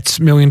afford Nat's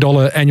 $1 million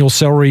annual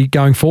salary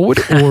going forward?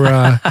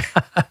 Or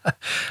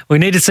we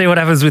need to see what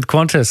happens with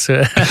Qantas.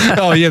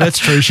 Oh yeah, that's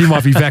true. She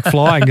might be back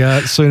flying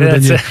sooner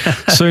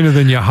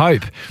than you hope.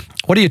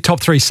 What are your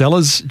top 3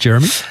 sellers,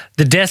 Jeremy?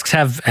 The desks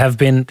have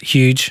been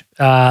huge.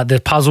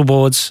 The puzzle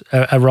boards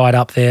are right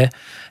up there.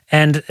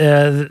 And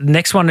the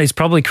next one is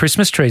probably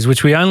Christmas trees,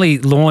 which we only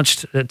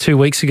launched 2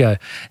 weeks ago.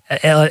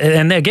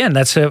 And again,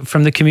 that's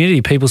from the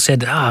community. People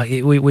said,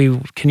 we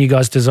can you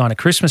guys design a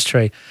Christmas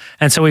tree?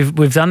 And so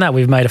we've done that.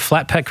 We've made a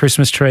flat pack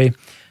Christmas tree.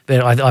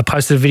 I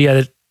posted a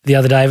video the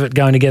other day of it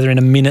going together in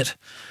a minute.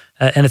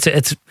 And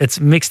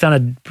Mick's done a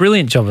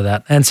brilliant job of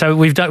that. And so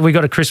we've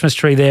got a Christmas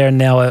tree there, and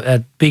now a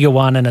bigger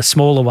one and a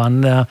smaller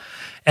one.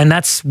 And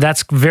that's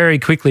very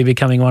quickly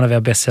becoming one of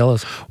our best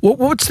sellers.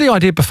 What's the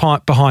idea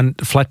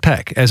behind flat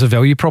pack as a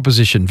value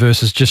proposition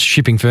versus just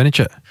shipping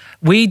furniture?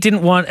 We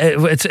didn't want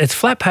it's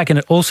flat pack, and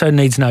it also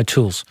needs no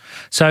tools.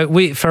 So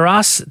for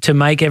us to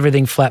make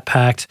everything flat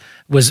packed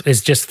it's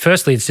just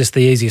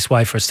the easiest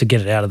way for us to get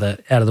it out of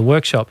the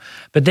workshop.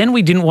 But then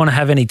we didn't want to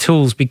have any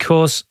tools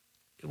because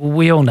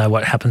we all know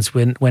what happens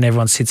when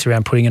everyone sits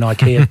around putting an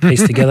IKEA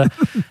piece together.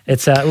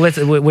 It's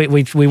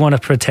we want to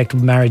protect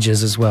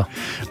marriages as well.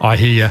 I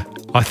hear you.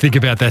 I think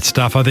about that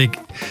stuff. I think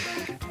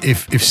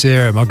if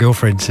Sarah, my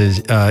girlfriend,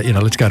 says,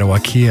 let's go to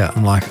IKEA,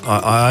 I'm like,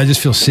 I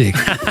just feel sick.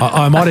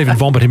 I might even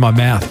vomit in my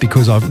mouth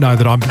because I know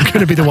that I'm going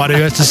to be the one who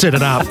has to set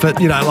it up. But,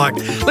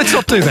 let's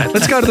not do that.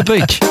 Let's go to the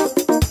beach.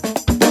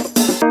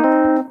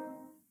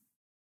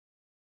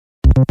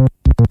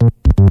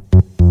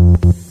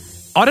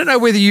 I don't know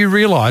whether you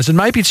realise, and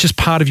maybe it's just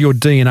part of your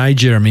DNA,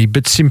 Jeremy,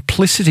 but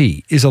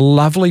simplicity is a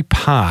lovely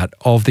part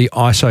of the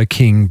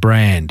IsoKing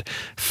brand.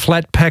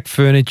 Flat pack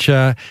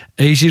furniture,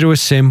 easy to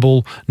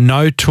assemble,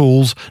 no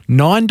tools,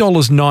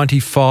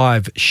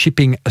 $9.95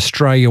 shipping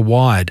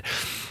Australia-wide.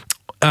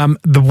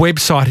 The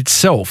website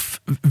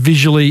itself,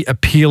 visually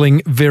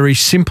appealing, very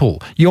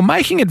simple. You're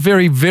making it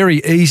very,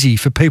 very easy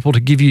for people to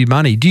give you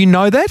money. Do you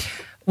know that?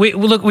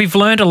 We've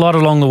learned a lot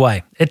along the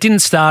way. It didn't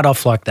start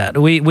off like that.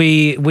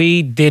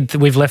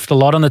 We've left a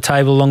lot on the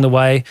table along the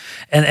way,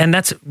 and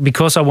that's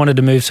because I wanted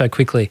to move so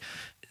quickly.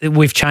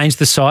 We've changed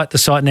the site. The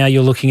site now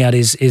you're looking at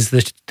is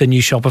the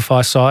new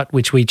Shopify site,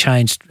 which we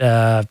changed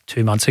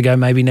 2 months ago,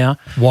 maybe now.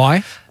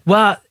 Why?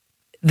 Well,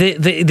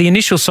 the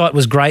initial site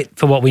was great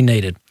for what we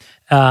needed,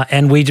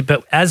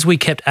 but as we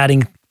kept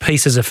adding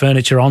pieces of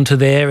furniture onto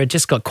there, it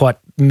just got quite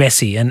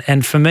messy.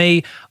 And for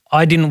me,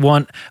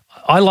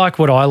 I like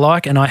what I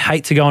like, and I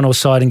hate to go onto a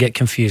site and get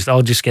confused.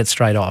 I'll just get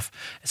straight off.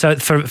 So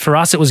for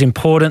us, it was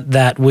important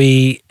that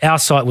our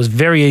site was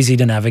very easy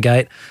to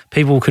navigate.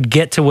 People could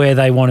get to where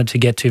they wanted to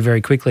get to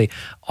very quickly.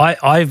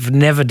 I've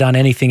never done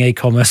anything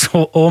e-commerce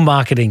or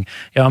marketing.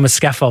 I'm a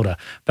scaffolder,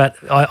 but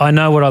I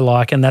know what I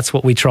like, and that's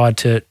what we tried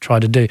to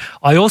do.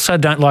 I also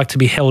don't like to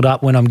be held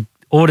up when I'm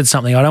ordered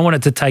something. I don't want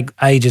it to take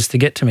ages to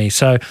get to me.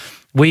 So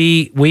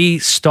we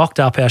stocked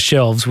up our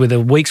shelves with a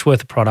week's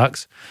worth of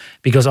products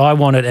because I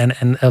wanted,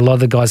 and a lot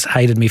of the guys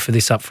hated me for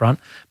this up front,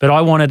 but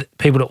I wanted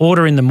people to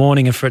order in the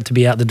morning and for it to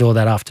be out the door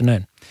that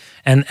afternoon.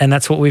 And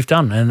that's what we've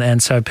done.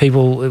 And so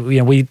people,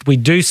 we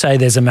do say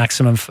there's a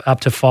maximum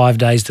up to 5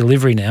 days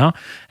delivery now,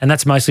 and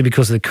that's mostly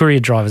because of the courier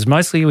drivers.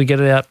 Mostly we get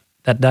it out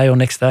that day or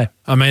next day.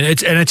 I mean,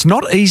 it's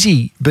not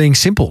easy being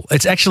simple.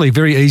 It's actually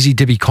very easy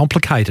to be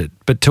complicated,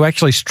 but to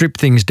actually strip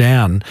things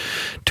down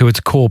to its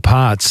core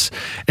parts,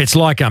 it's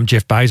like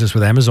Jeff Bezos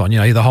with Amazon,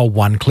 the whole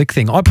one-click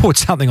thing. I bought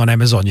something on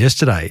Amazon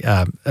yesterday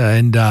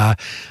and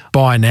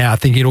buy now,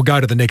 thinking it'll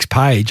go to the next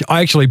page.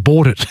 I actually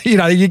bought it.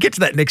 You get to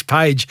that next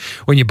page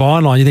when you buy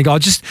online, you think,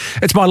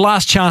 it's my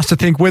last chance to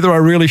think whether I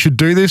really should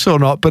do this or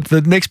not, but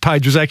the next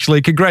page was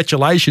actually,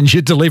 congratulations,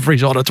 your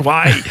delivery's on its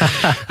way.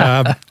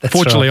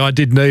 Fortunately, right. I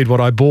did need what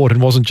I bought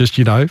and wasn't just,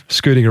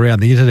 scooting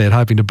around the internet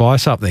hoping to buy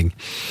something.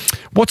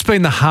 What's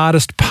been the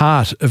hardest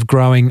part of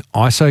growing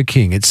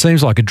IsoKing? It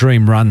seems like a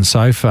dream run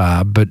so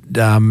far, but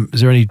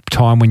is there any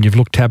time when you've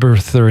looked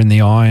Tabitha in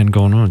the eye and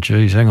gone, oh,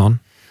 geez, hang on?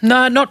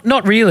 No,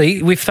 not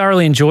really. We've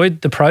thoroughly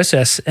enjoyed the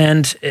process,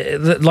 and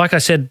like I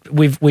said,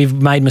 we've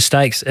made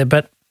mistakes,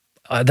 but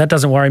that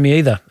doesn't worry me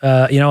either.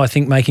 I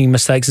think making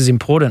mistakes is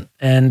important,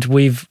 and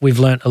we've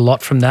learnt a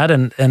lot from that.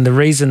 And the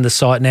reason the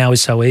site now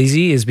is so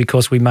easy is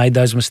because we made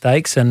those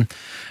mistakes, and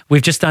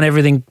we've just done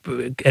everything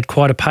at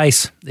quite a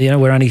pace.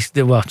 We're only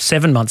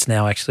 7 months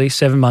now, actually,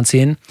 7 months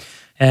in.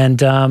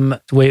 And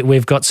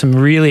we've got some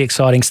really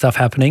exciting stuff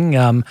happening.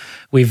 I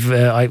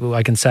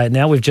can say it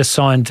now. We've just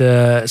signed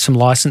some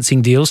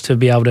licensing deals to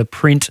be able to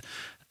print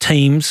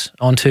teams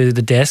onto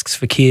the desks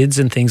for kids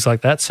and things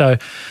like that. So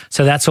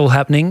that's all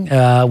happening.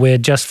 We're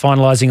just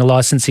finalising a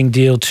licensing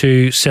deal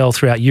to sell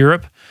throughout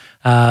Europe.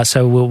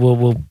 So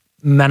we'll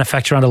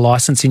manufacture under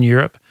license in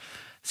Europe.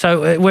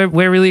 So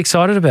we're really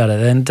excited about it,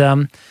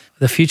 and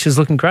the future's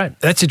looking great.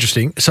 That's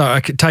interesting. So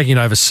taking it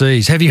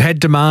overseas, have you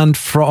had demand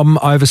from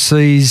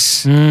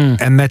overseas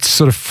and that's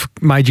sort of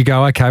made you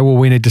go, okay, well,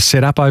 we need to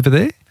set up over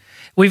there?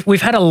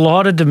 We've had a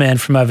lot of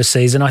demand from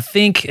overseas, and I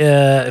think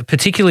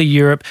particularly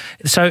Europe.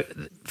 So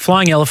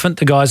Flying Elephant,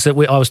 the guys that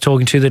I was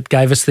talking to that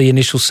gave us the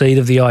initial seed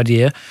of the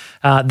idea,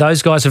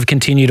 those guys have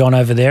continued on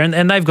over there,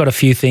 and they've got a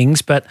few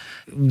things, but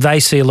they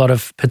see a lot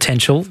of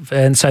potential,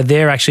 and so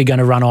they're actually going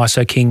to run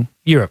IsoKing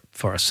Europe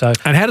for us. So,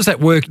 and how does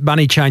that work?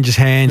 Money changes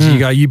hands. You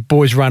go, you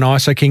boys run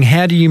IsoKing.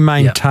 How do you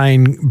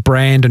maintain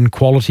brand and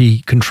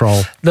quality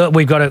control?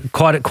 We've got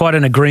quite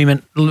an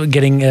agreement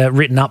getting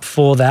written up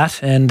for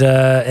that, and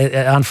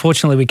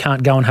unfortunately, we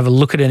can't go and have a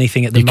look at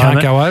anything at the moment.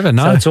 You can't go over,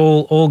 no. So it's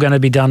all going to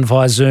be done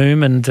via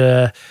Zoom,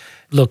 and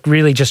look,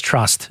 really just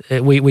trust.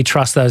 We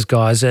trust those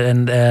guys,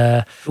 and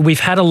we've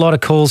had a lot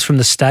of calls from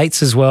the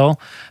States as well,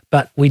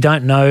 but we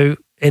don't know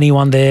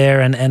anyone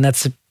there, and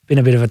that's been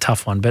a bit of a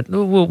tough one, but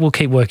we'll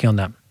keep working on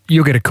that.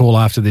 You'll get a call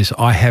after this,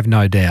 I have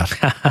no doubt.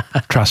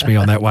 Trust me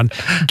on that one.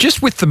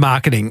 Just with the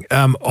marketing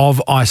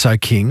of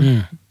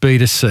IsoKing,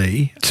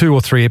 B2C, 2 or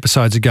 3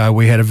 episodes ago,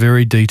 we had a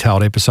very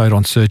detailed episode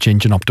on search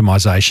engine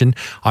optimization.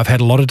 I've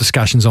had a lot of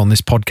discussions on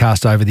this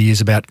podcast over the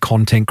years about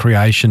content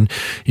creation.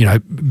 You know,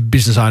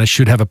 business owners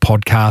should have a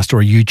podcast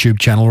or a YouTube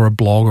channel or a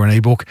blog or an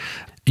ebook.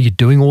 Are you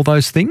doing all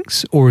those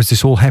things, or is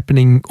this all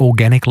happening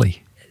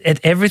organically?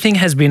 Everything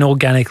has been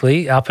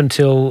organically up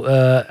until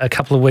a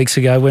couple of weeks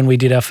ago when we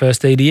did our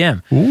first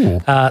EDM. Ooh,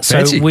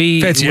 fancy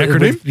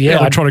acronym.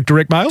 Electronic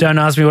direct mail. Don't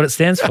ask me what it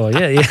stands for.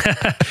 Yeah.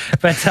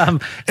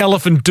 But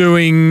elephant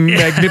doing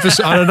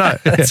magnificent. I don't know.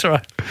 That's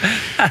right.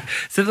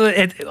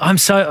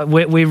 So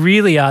we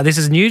really are. This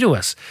is new to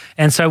us,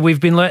 and so we've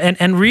been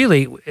and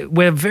really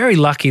we're very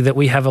lucky that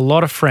we have a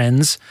lot of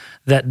friends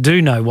that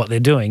do know what they're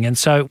doing, and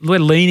so we're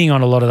leaning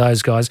on a lot of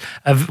those guys.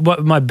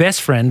 My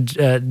best friend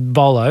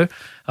Bolo.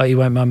 You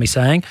won't mind me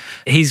saying,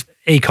 he's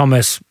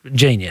e-commerce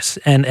genius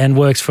and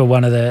works for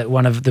one of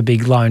the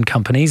big loan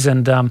companies,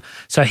 and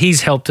so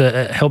he's helped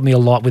me a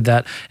lot with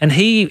that. And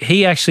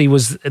he actually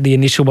was the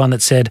initial one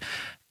that said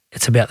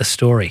it's about the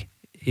story.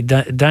 You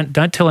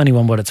don't tell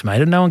anyone what it's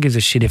made of. No one gives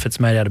a shit if it's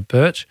made out of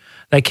birch.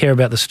 They care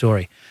about the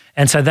story,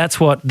 and so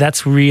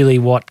that's really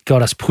what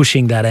got us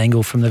pushing that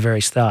angle from the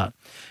very start.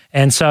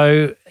 And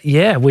so,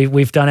 yeah,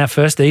 we've done our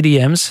first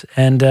EDMs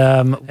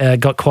and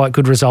got quite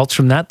good results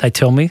from that. They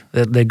tell me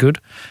that they're good.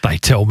 They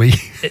tell me.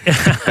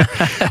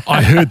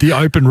 I heard the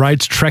open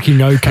rates tracking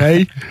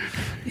okay.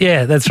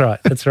 Yeah, that's right.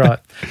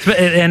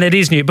 And it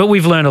is new, but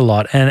we've learned a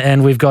lot.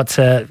 And we've got,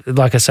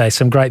 like I say,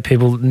 some great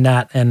people,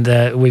 Nat, and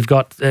we've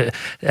got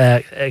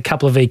a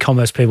couple of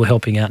e-commerce people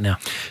helping out now.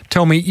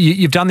 Tell me,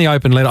 you've done the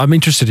open letter. I'm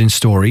interested in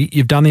story.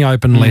 You've done the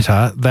open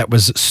letter. That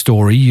was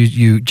story.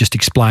 You just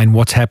explained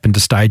what's happened to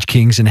Stage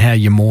Kings and how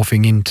you're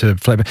morphing into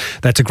flavor.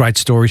 That's a great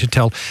story to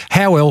tell.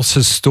 How else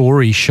has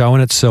story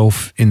shown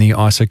itself in the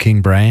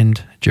IsoKing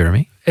brand,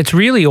 Jeremy? It's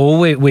really all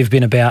we've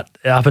been about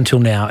up until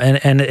now,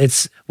 and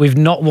we've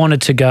not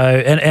wanted to go.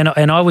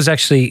 And I was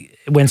actually,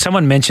 when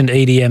someone mentioned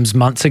EDMs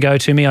months ago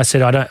to me, I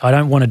said I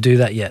don't want to do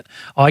that yet.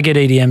 I get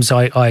EDMs,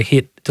 I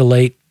hit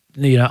delete,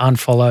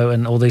 unfollow,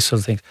 and all these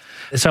sorts of things.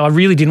 So I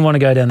really didn't want to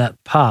go down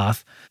that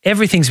path.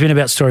 Everything's been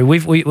about story.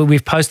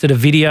 We've posted a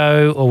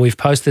video or we've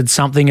posted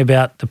something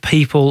about the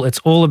people. It's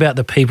all about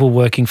the people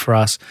working for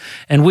us,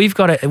 and we've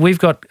got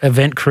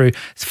event crew.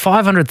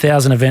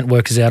 500,000 event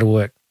workers out of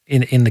work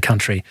in the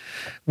country.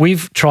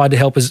 We've tried to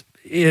help as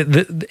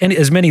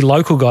many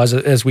local guys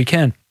as we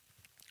can.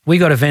 We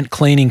got event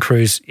cleaning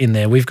crews in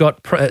there. We've got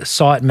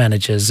site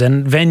managers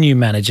and venue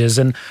managers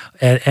and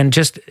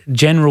just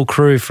general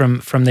crew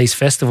from these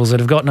festivals that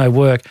have got no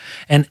work.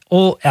 And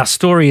all our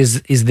story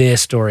is their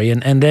story,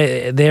 and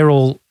they're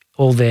all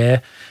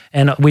there.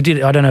 And we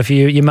did. I don't know if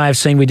you may have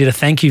seen. We did a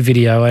thank you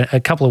video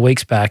a couple of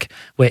weeks back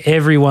where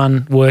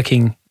everyone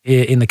working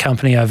in the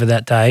company over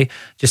that day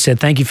just said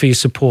thank you for your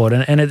support,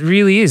 and it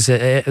really is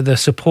the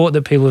support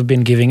that people have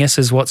been giving us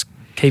is what's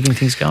keeping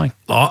things going.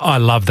 I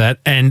love that.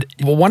 And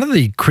one of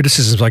the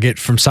criticisms I get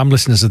from some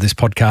listeners of this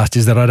podcast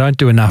is that I don't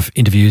do enough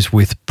interviews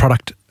with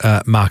product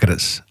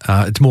marketers.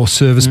 It's more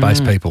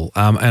service-based people.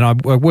 And I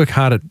work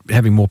hard at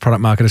having more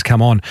product marketers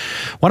come on.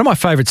 One of my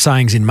favourite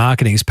sayings in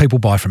marketing is people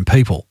buy from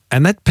people.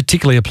 And that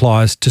particularly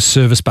applies to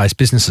service-based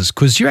businesses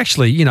because you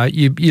actually,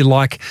 you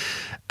like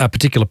a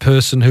particular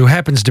person who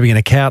happens to be an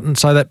accountant,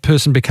 so that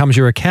person becomes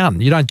your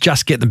accountant. You don't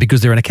just get them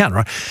because they're an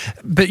accountant, right?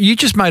 But you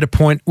just made a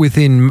point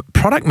within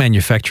product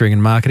manufacturing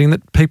and marketing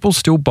that people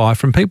still buy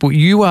from people.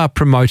 You are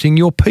promoting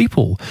your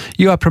people.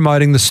 You are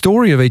promoting the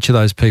story of each of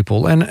those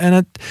people. And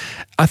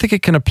I think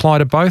it can apply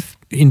to both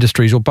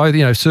industries or both,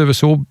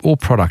 service or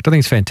product. I think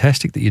it's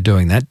fantastic that you're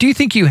doing that. Do you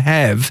think you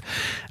have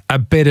a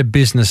better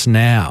business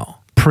now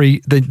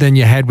than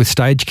you had with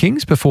Stage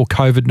Kings before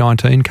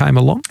COVID-19 came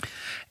along?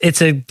 It's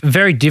a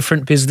very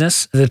different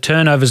business. The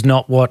turnover's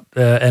not what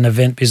an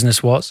event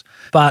business was,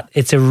 but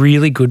it's a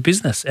really good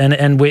business. And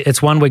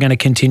it's one we're going to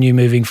continue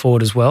moving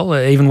forward as well.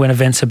 Even when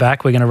events are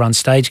back, we're going to run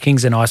Stage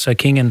Kings and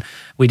IsoKing, and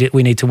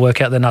we need to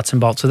work out the nuts and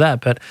bolts of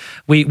that. But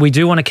we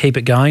do want to keep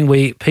it going.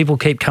 People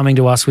keep coming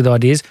to us with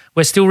ideas.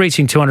 We're still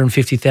reaching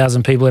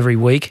 250,000 people every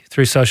week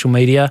through social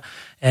media,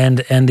 and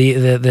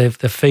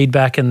the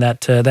feedback and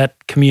that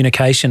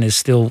communication is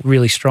still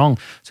really strong.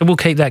 So we'll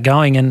keep that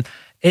going, and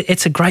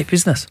it's a great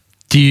business.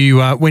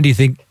 When do you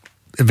think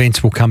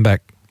events will come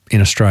back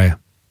in Australia?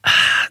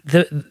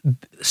 The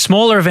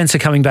smaller events are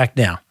coming back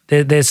now.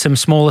 There's some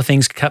smaller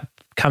things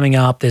coming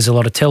up. There's a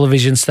lot of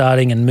television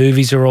starting and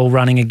movies are all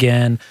running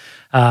again.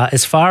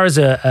 As far as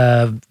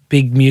a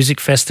big music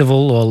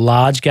festival or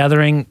large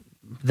gathering,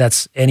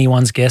 that's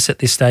anyone's guess at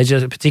this stage,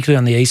 particularly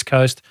on the East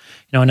Coast.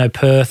 You know, I know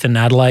Perth and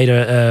Adelaide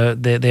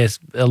they're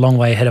a long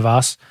way ahead of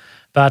us.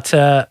 But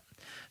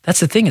that's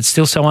the thing. It's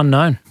still so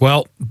unknown.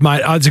 Well,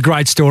 mate, it's a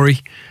great story.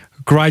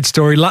 Great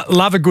story.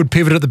 Love a good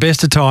pivot at the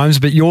best of times,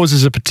 but yours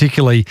is a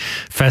particularly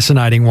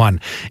fascinating one.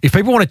 If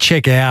people want to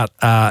check out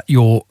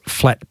your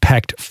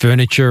flat-packed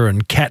furniture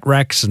and cat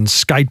racks and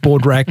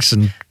skateboard racks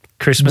and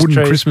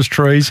wooden Christmas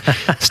trees,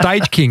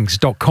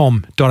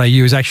 stagekings.com.au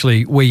is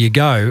actually where you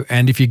go.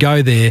 And if you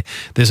go there,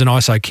 there's an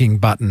IsoKing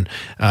button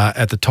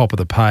at the top of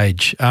the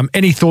page.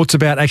 Any thoughts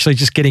about actually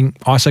just getting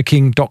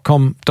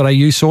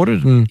isoking.com.au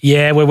sorted?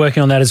 Yeah, we're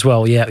working on that as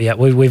well. Yeah.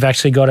 We've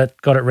actually got it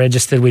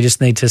registered. We just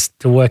need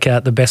to work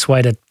out the best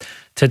way to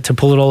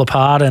pull it all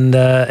apart and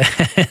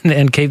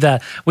keep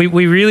that. We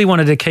really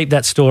wanted to keep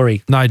that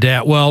story. No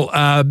doubt. Well,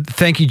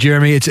 thank you,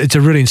 Jeremy. It's a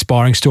really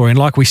inspiring story. And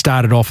like we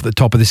started off at the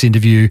top of this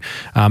interview,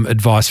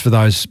 advice for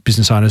those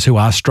business owners who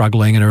are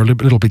struggling and are a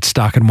little bit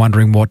stuck and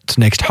wondering what's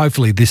next.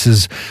 Hopefully this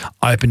has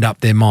opened up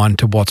their mind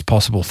to what's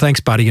possible. Thanks,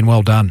 buddy, and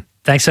well done.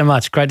 Thanks so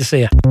much. Great to see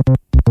you.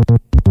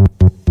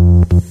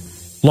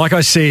 Like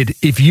I said,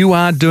 if you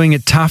are doing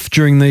it tough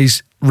during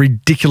these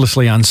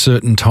ridiculously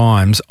uncertain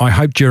times, I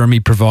hope Jeremy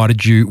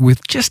provided you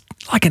with just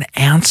like an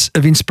ounce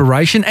of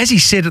inspiration. As he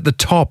said at the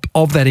top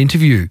of that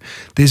interview,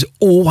 there's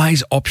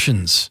always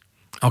options,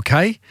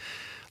 okay?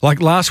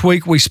 Like last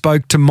week, we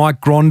spoke to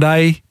Mike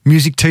Grande,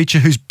 music teacher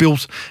who's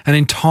built an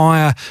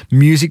entire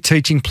music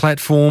teaching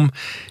platform.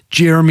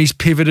 Jeremy's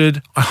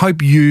pivoted. I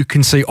hope you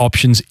can see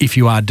options if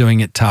you are doing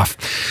it tough.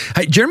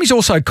 Hey, Jeremy's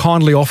also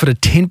kindly offered a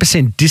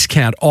 10%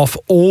 discount off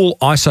all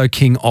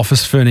IsoKing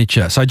office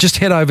furniture. So just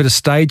head over to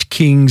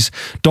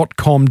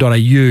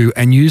stagekings.com.au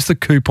and use the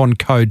coupon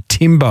code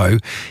Timbo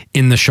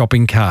in the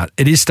shopping cart.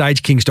 It is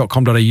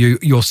stagekings.com.au.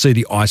 You'll see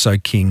the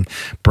IsoKing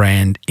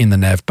brand in the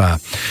nav bar.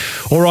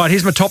 All right,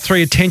 here's my top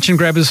 3 attention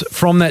grabbers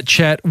from that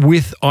chat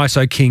with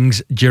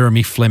IsoKings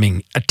Jeremy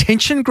Fleming.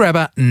 Attention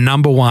grabber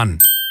number 1.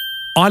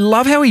 I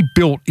love how he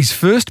built his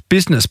first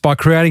business by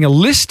creating a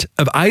list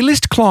of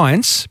A-list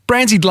clients,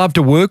 brands he'd love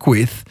to work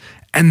with,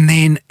 and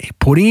then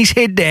putting his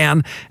head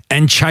down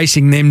and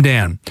chasing them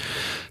down.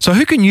 So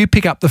who can you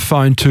pick up the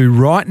phone to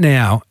right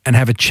now and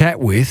have a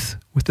chat with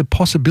the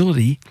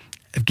possibility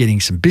of getting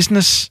some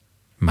business,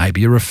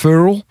 maybe a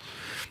referral,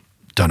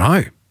 don't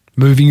know,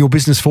 moving your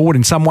business forward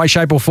in some way,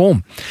 shape or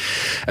form?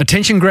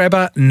 Attention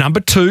grabber number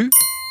 2.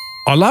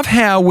 I love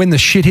how when the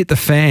shit hit the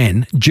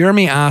fan,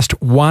 Jeremy asked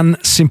one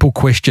simple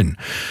question.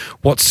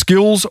 What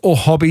skills or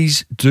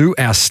hobbies do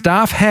our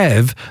staff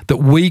have that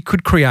we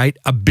could create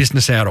a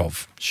business out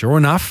of? Sure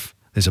enough,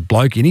 there's a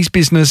bloke in his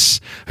business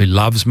who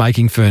loves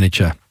making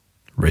furniture.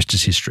 Rest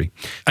is history.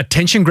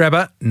 Attention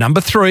grabber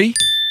number 3.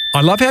 I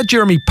love how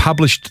Jeremy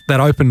published that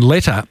open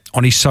letter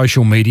on his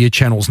social media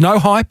channels. No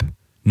hype,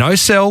 no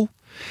sell.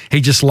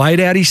 He just laid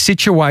out his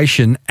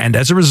situation and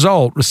as a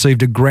result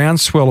received a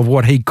groundswell of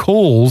what he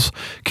calls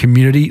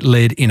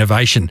community-led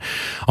innovation.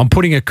 I'm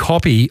putting a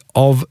copy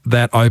of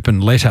that open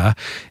letter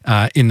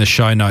in the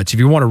show notes. If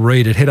you want to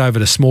read it, head over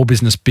to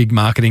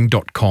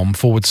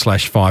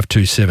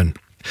smallbusinessbigmarketing.com/527.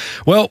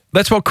 Well,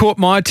 that's what caught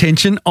my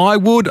attention. I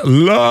would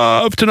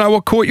love to know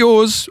what caught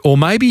yours. Or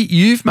maybe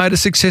you've made a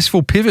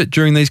successful pivot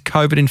during these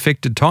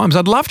COVID-infected times.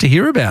 I'd love to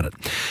hear about it.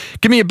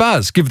 Give me a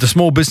buzz. Give the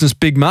Small Business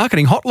Big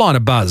Marketing hotline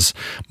a buzz.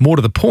 More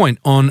to the point,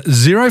 on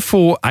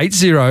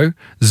 0480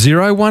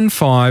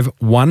 015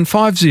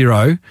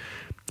 150.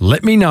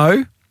 Let me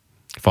know.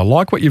 If I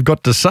like what you've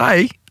got to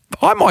say,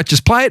 I might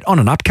just play it on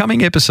an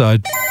upcoming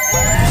episode.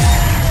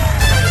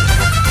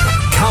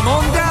 Come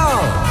on down.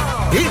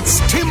 It's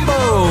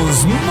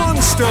Timbo's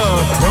Monster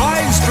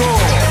Prize Draw.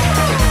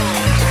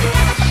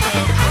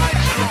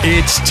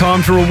 It's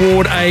time to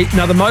reward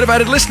another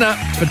motivated listener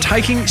for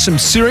taking some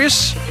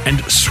serious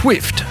and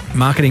swift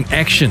marketing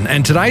action.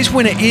 And today's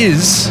winner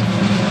is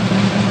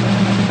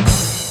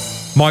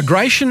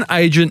migration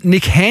agent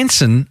Nick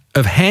Hansen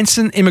of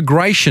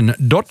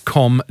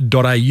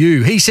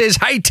hansenimmigration.com.au. He says,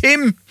 "Hey,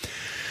 Tim,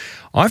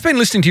 I've been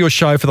listening to your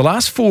show for the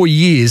last 4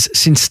 years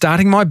since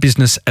starting my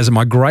business as a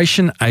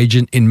migration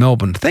agent in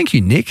Melbourne." Thank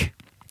you, Nick.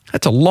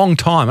 That's a long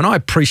time, and I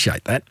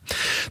appreciate that.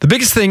 The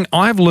biggest thing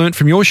I've learned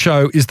from your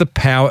show is the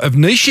power of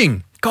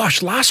niching.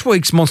 Gosh, last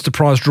week's Monster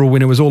Prize Draw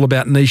winner was all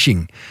about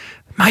niching.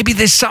 Maybe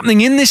there's something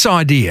in this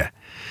idea.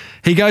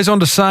 He goes on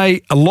to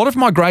say, a lot of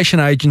migration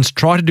agents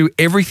try to do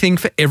everything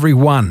for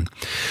everyone.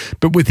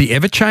 But with the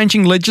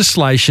ever-changing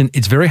legislation,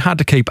 it's very hard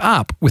to keep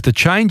up with the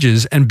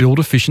changes and build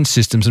efficient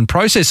systems and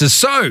processes.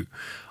 So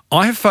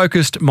I have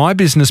focused my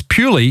business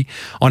purely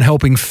on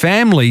helping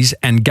families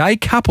and gay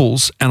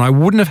couples, and I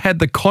wouldn't have had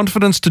the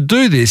confidence to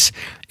do this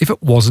if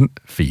it wasn't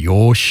for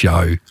your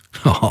show.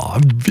 Oh,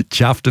 I'm a bit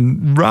chuffed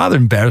and rather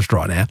embarrassed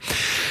right now.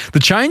 The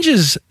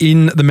changes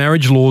in the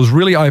marriage laws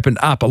really opened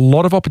up a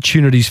lot of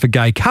opportunities for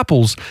gay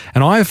couples,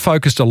 and I have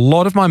focused a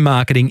lot of my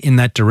marketing in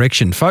that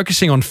direction.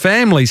 Focusing on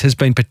families has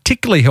been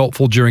particularly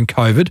helpful during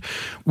COVID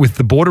with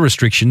the border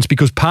restrictions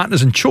because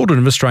partners and children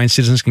of Australian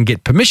citizens can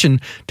get permission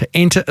to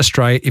enter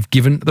Australia if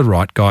given the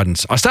right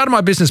guidance. I started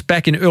my business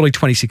back in early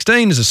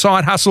 2016 as a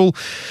side hustle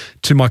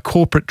to my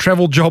corporate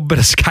travel job, but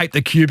escaped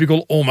the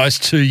cubicle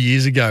almost 2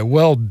 years ago.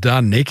 Well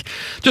done, Nick.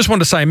 Just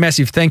want to say a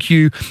massive thank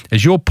you,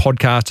 as your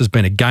podcast has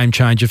been a game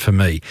changer for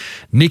me.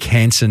 Nick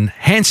Hansen,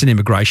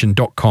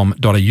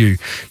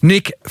 hansenimmigration.com.au.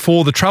 Nick,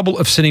 for the trouble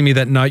of sending me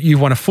that note, you've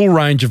won a full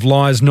range of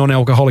Lies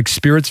non-alcoholic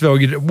spirits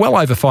valued at well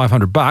over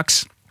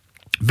 $500.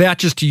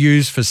 Vouchers to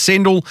use for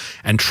Sendle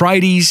and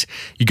tradies.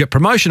 You get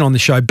promotion on the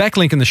show,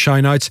 backlink in the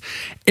show notes.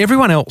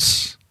 Everyone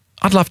else,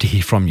 I'd love to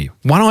hear from you.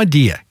 One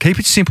idea, keep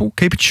it simple,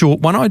 keep it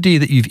short, one idea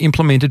that you've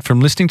implemented from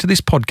listening to this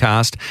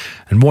podcast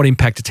and what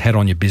impact it's had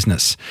on your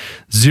business.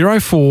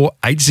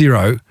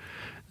 0480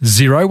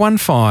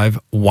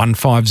 015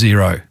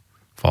 150.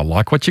 If I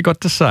like what you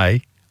got to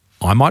say,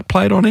 I might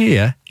play it on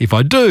air. If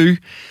I do,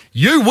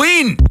 you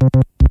win.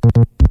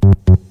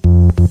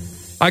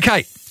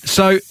 Okay,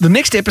 so the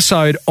next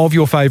episode of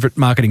your favourite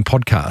marketing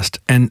podcast,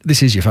 and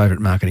this is your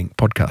favourite marketing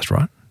podcast,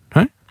 right?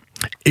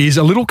 Is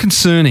a little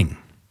concerning,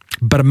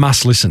 but a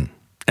must listen.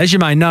 As you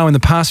may know, in the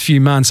past few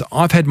months,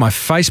 I've had my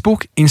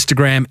Facebook,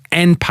 Instagram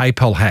and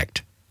PayPal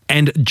hacked.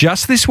 And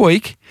just this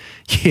week,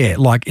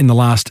 like in the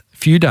last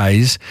few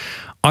days,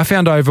 I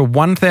found over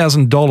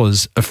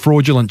 $1,000 of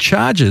fraudulent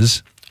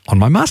charges on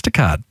my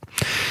MasterCard.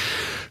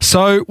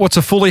 So what's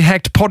a fully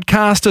hacked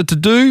podcaster to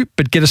do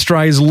but get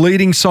Australia's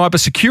leading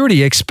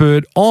cybersecurity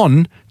expert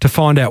on to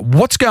find out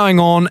what's going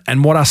on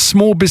and what us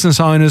small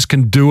business owners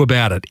can do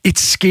about it? It's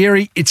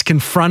scary, it's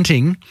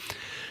confronting,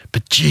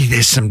 but gee,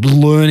 there's some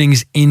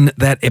learnings in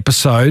that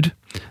episode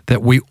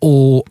that we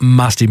all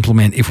must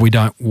implement if we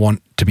don't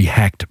want to be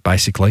hacked,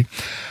 basically.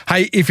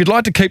 Hey, if you'd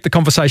like to keep the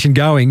conversation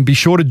going, be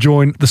sure to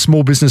join the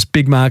Small Business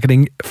Big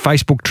Marketing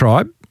Facebook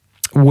tribe,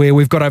 where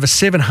we've got over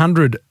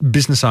 700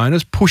 business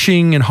owners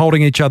pushing and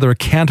holding each other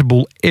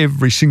accountable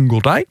every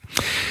single day.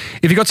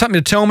 If you've got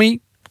something to tell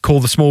me, call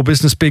the Small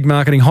Business Big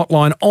Marketing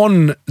hotline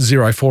on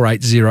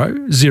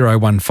 0480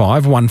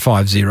 015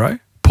 150.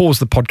 Pause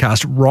the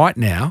podcast right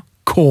now.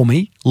 Call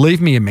me, leave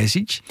me a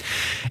message.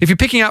 If you're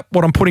picking up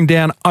what I'm putting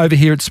down over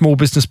here at Small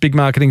Business Big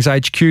Marketing's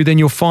HQ, then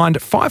you'll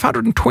find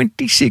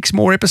 526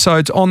 more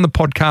episodes on the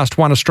Podcast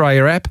One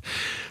Australia app.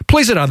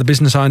 Please let other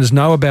business owners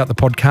know about the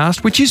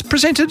podcast, which is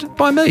presented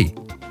by me,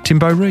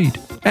 Timbo Reid,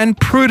 and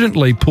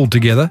prudently pulled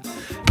together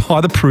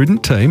by the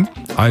prudent team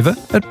over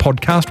at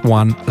Podcast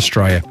One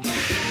Australia.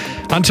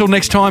 Until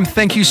next time,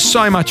 thank you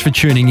so much for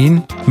tuning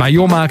in. May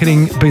your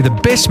marketing be the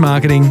best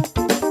marketing.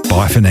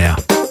 Bye for now.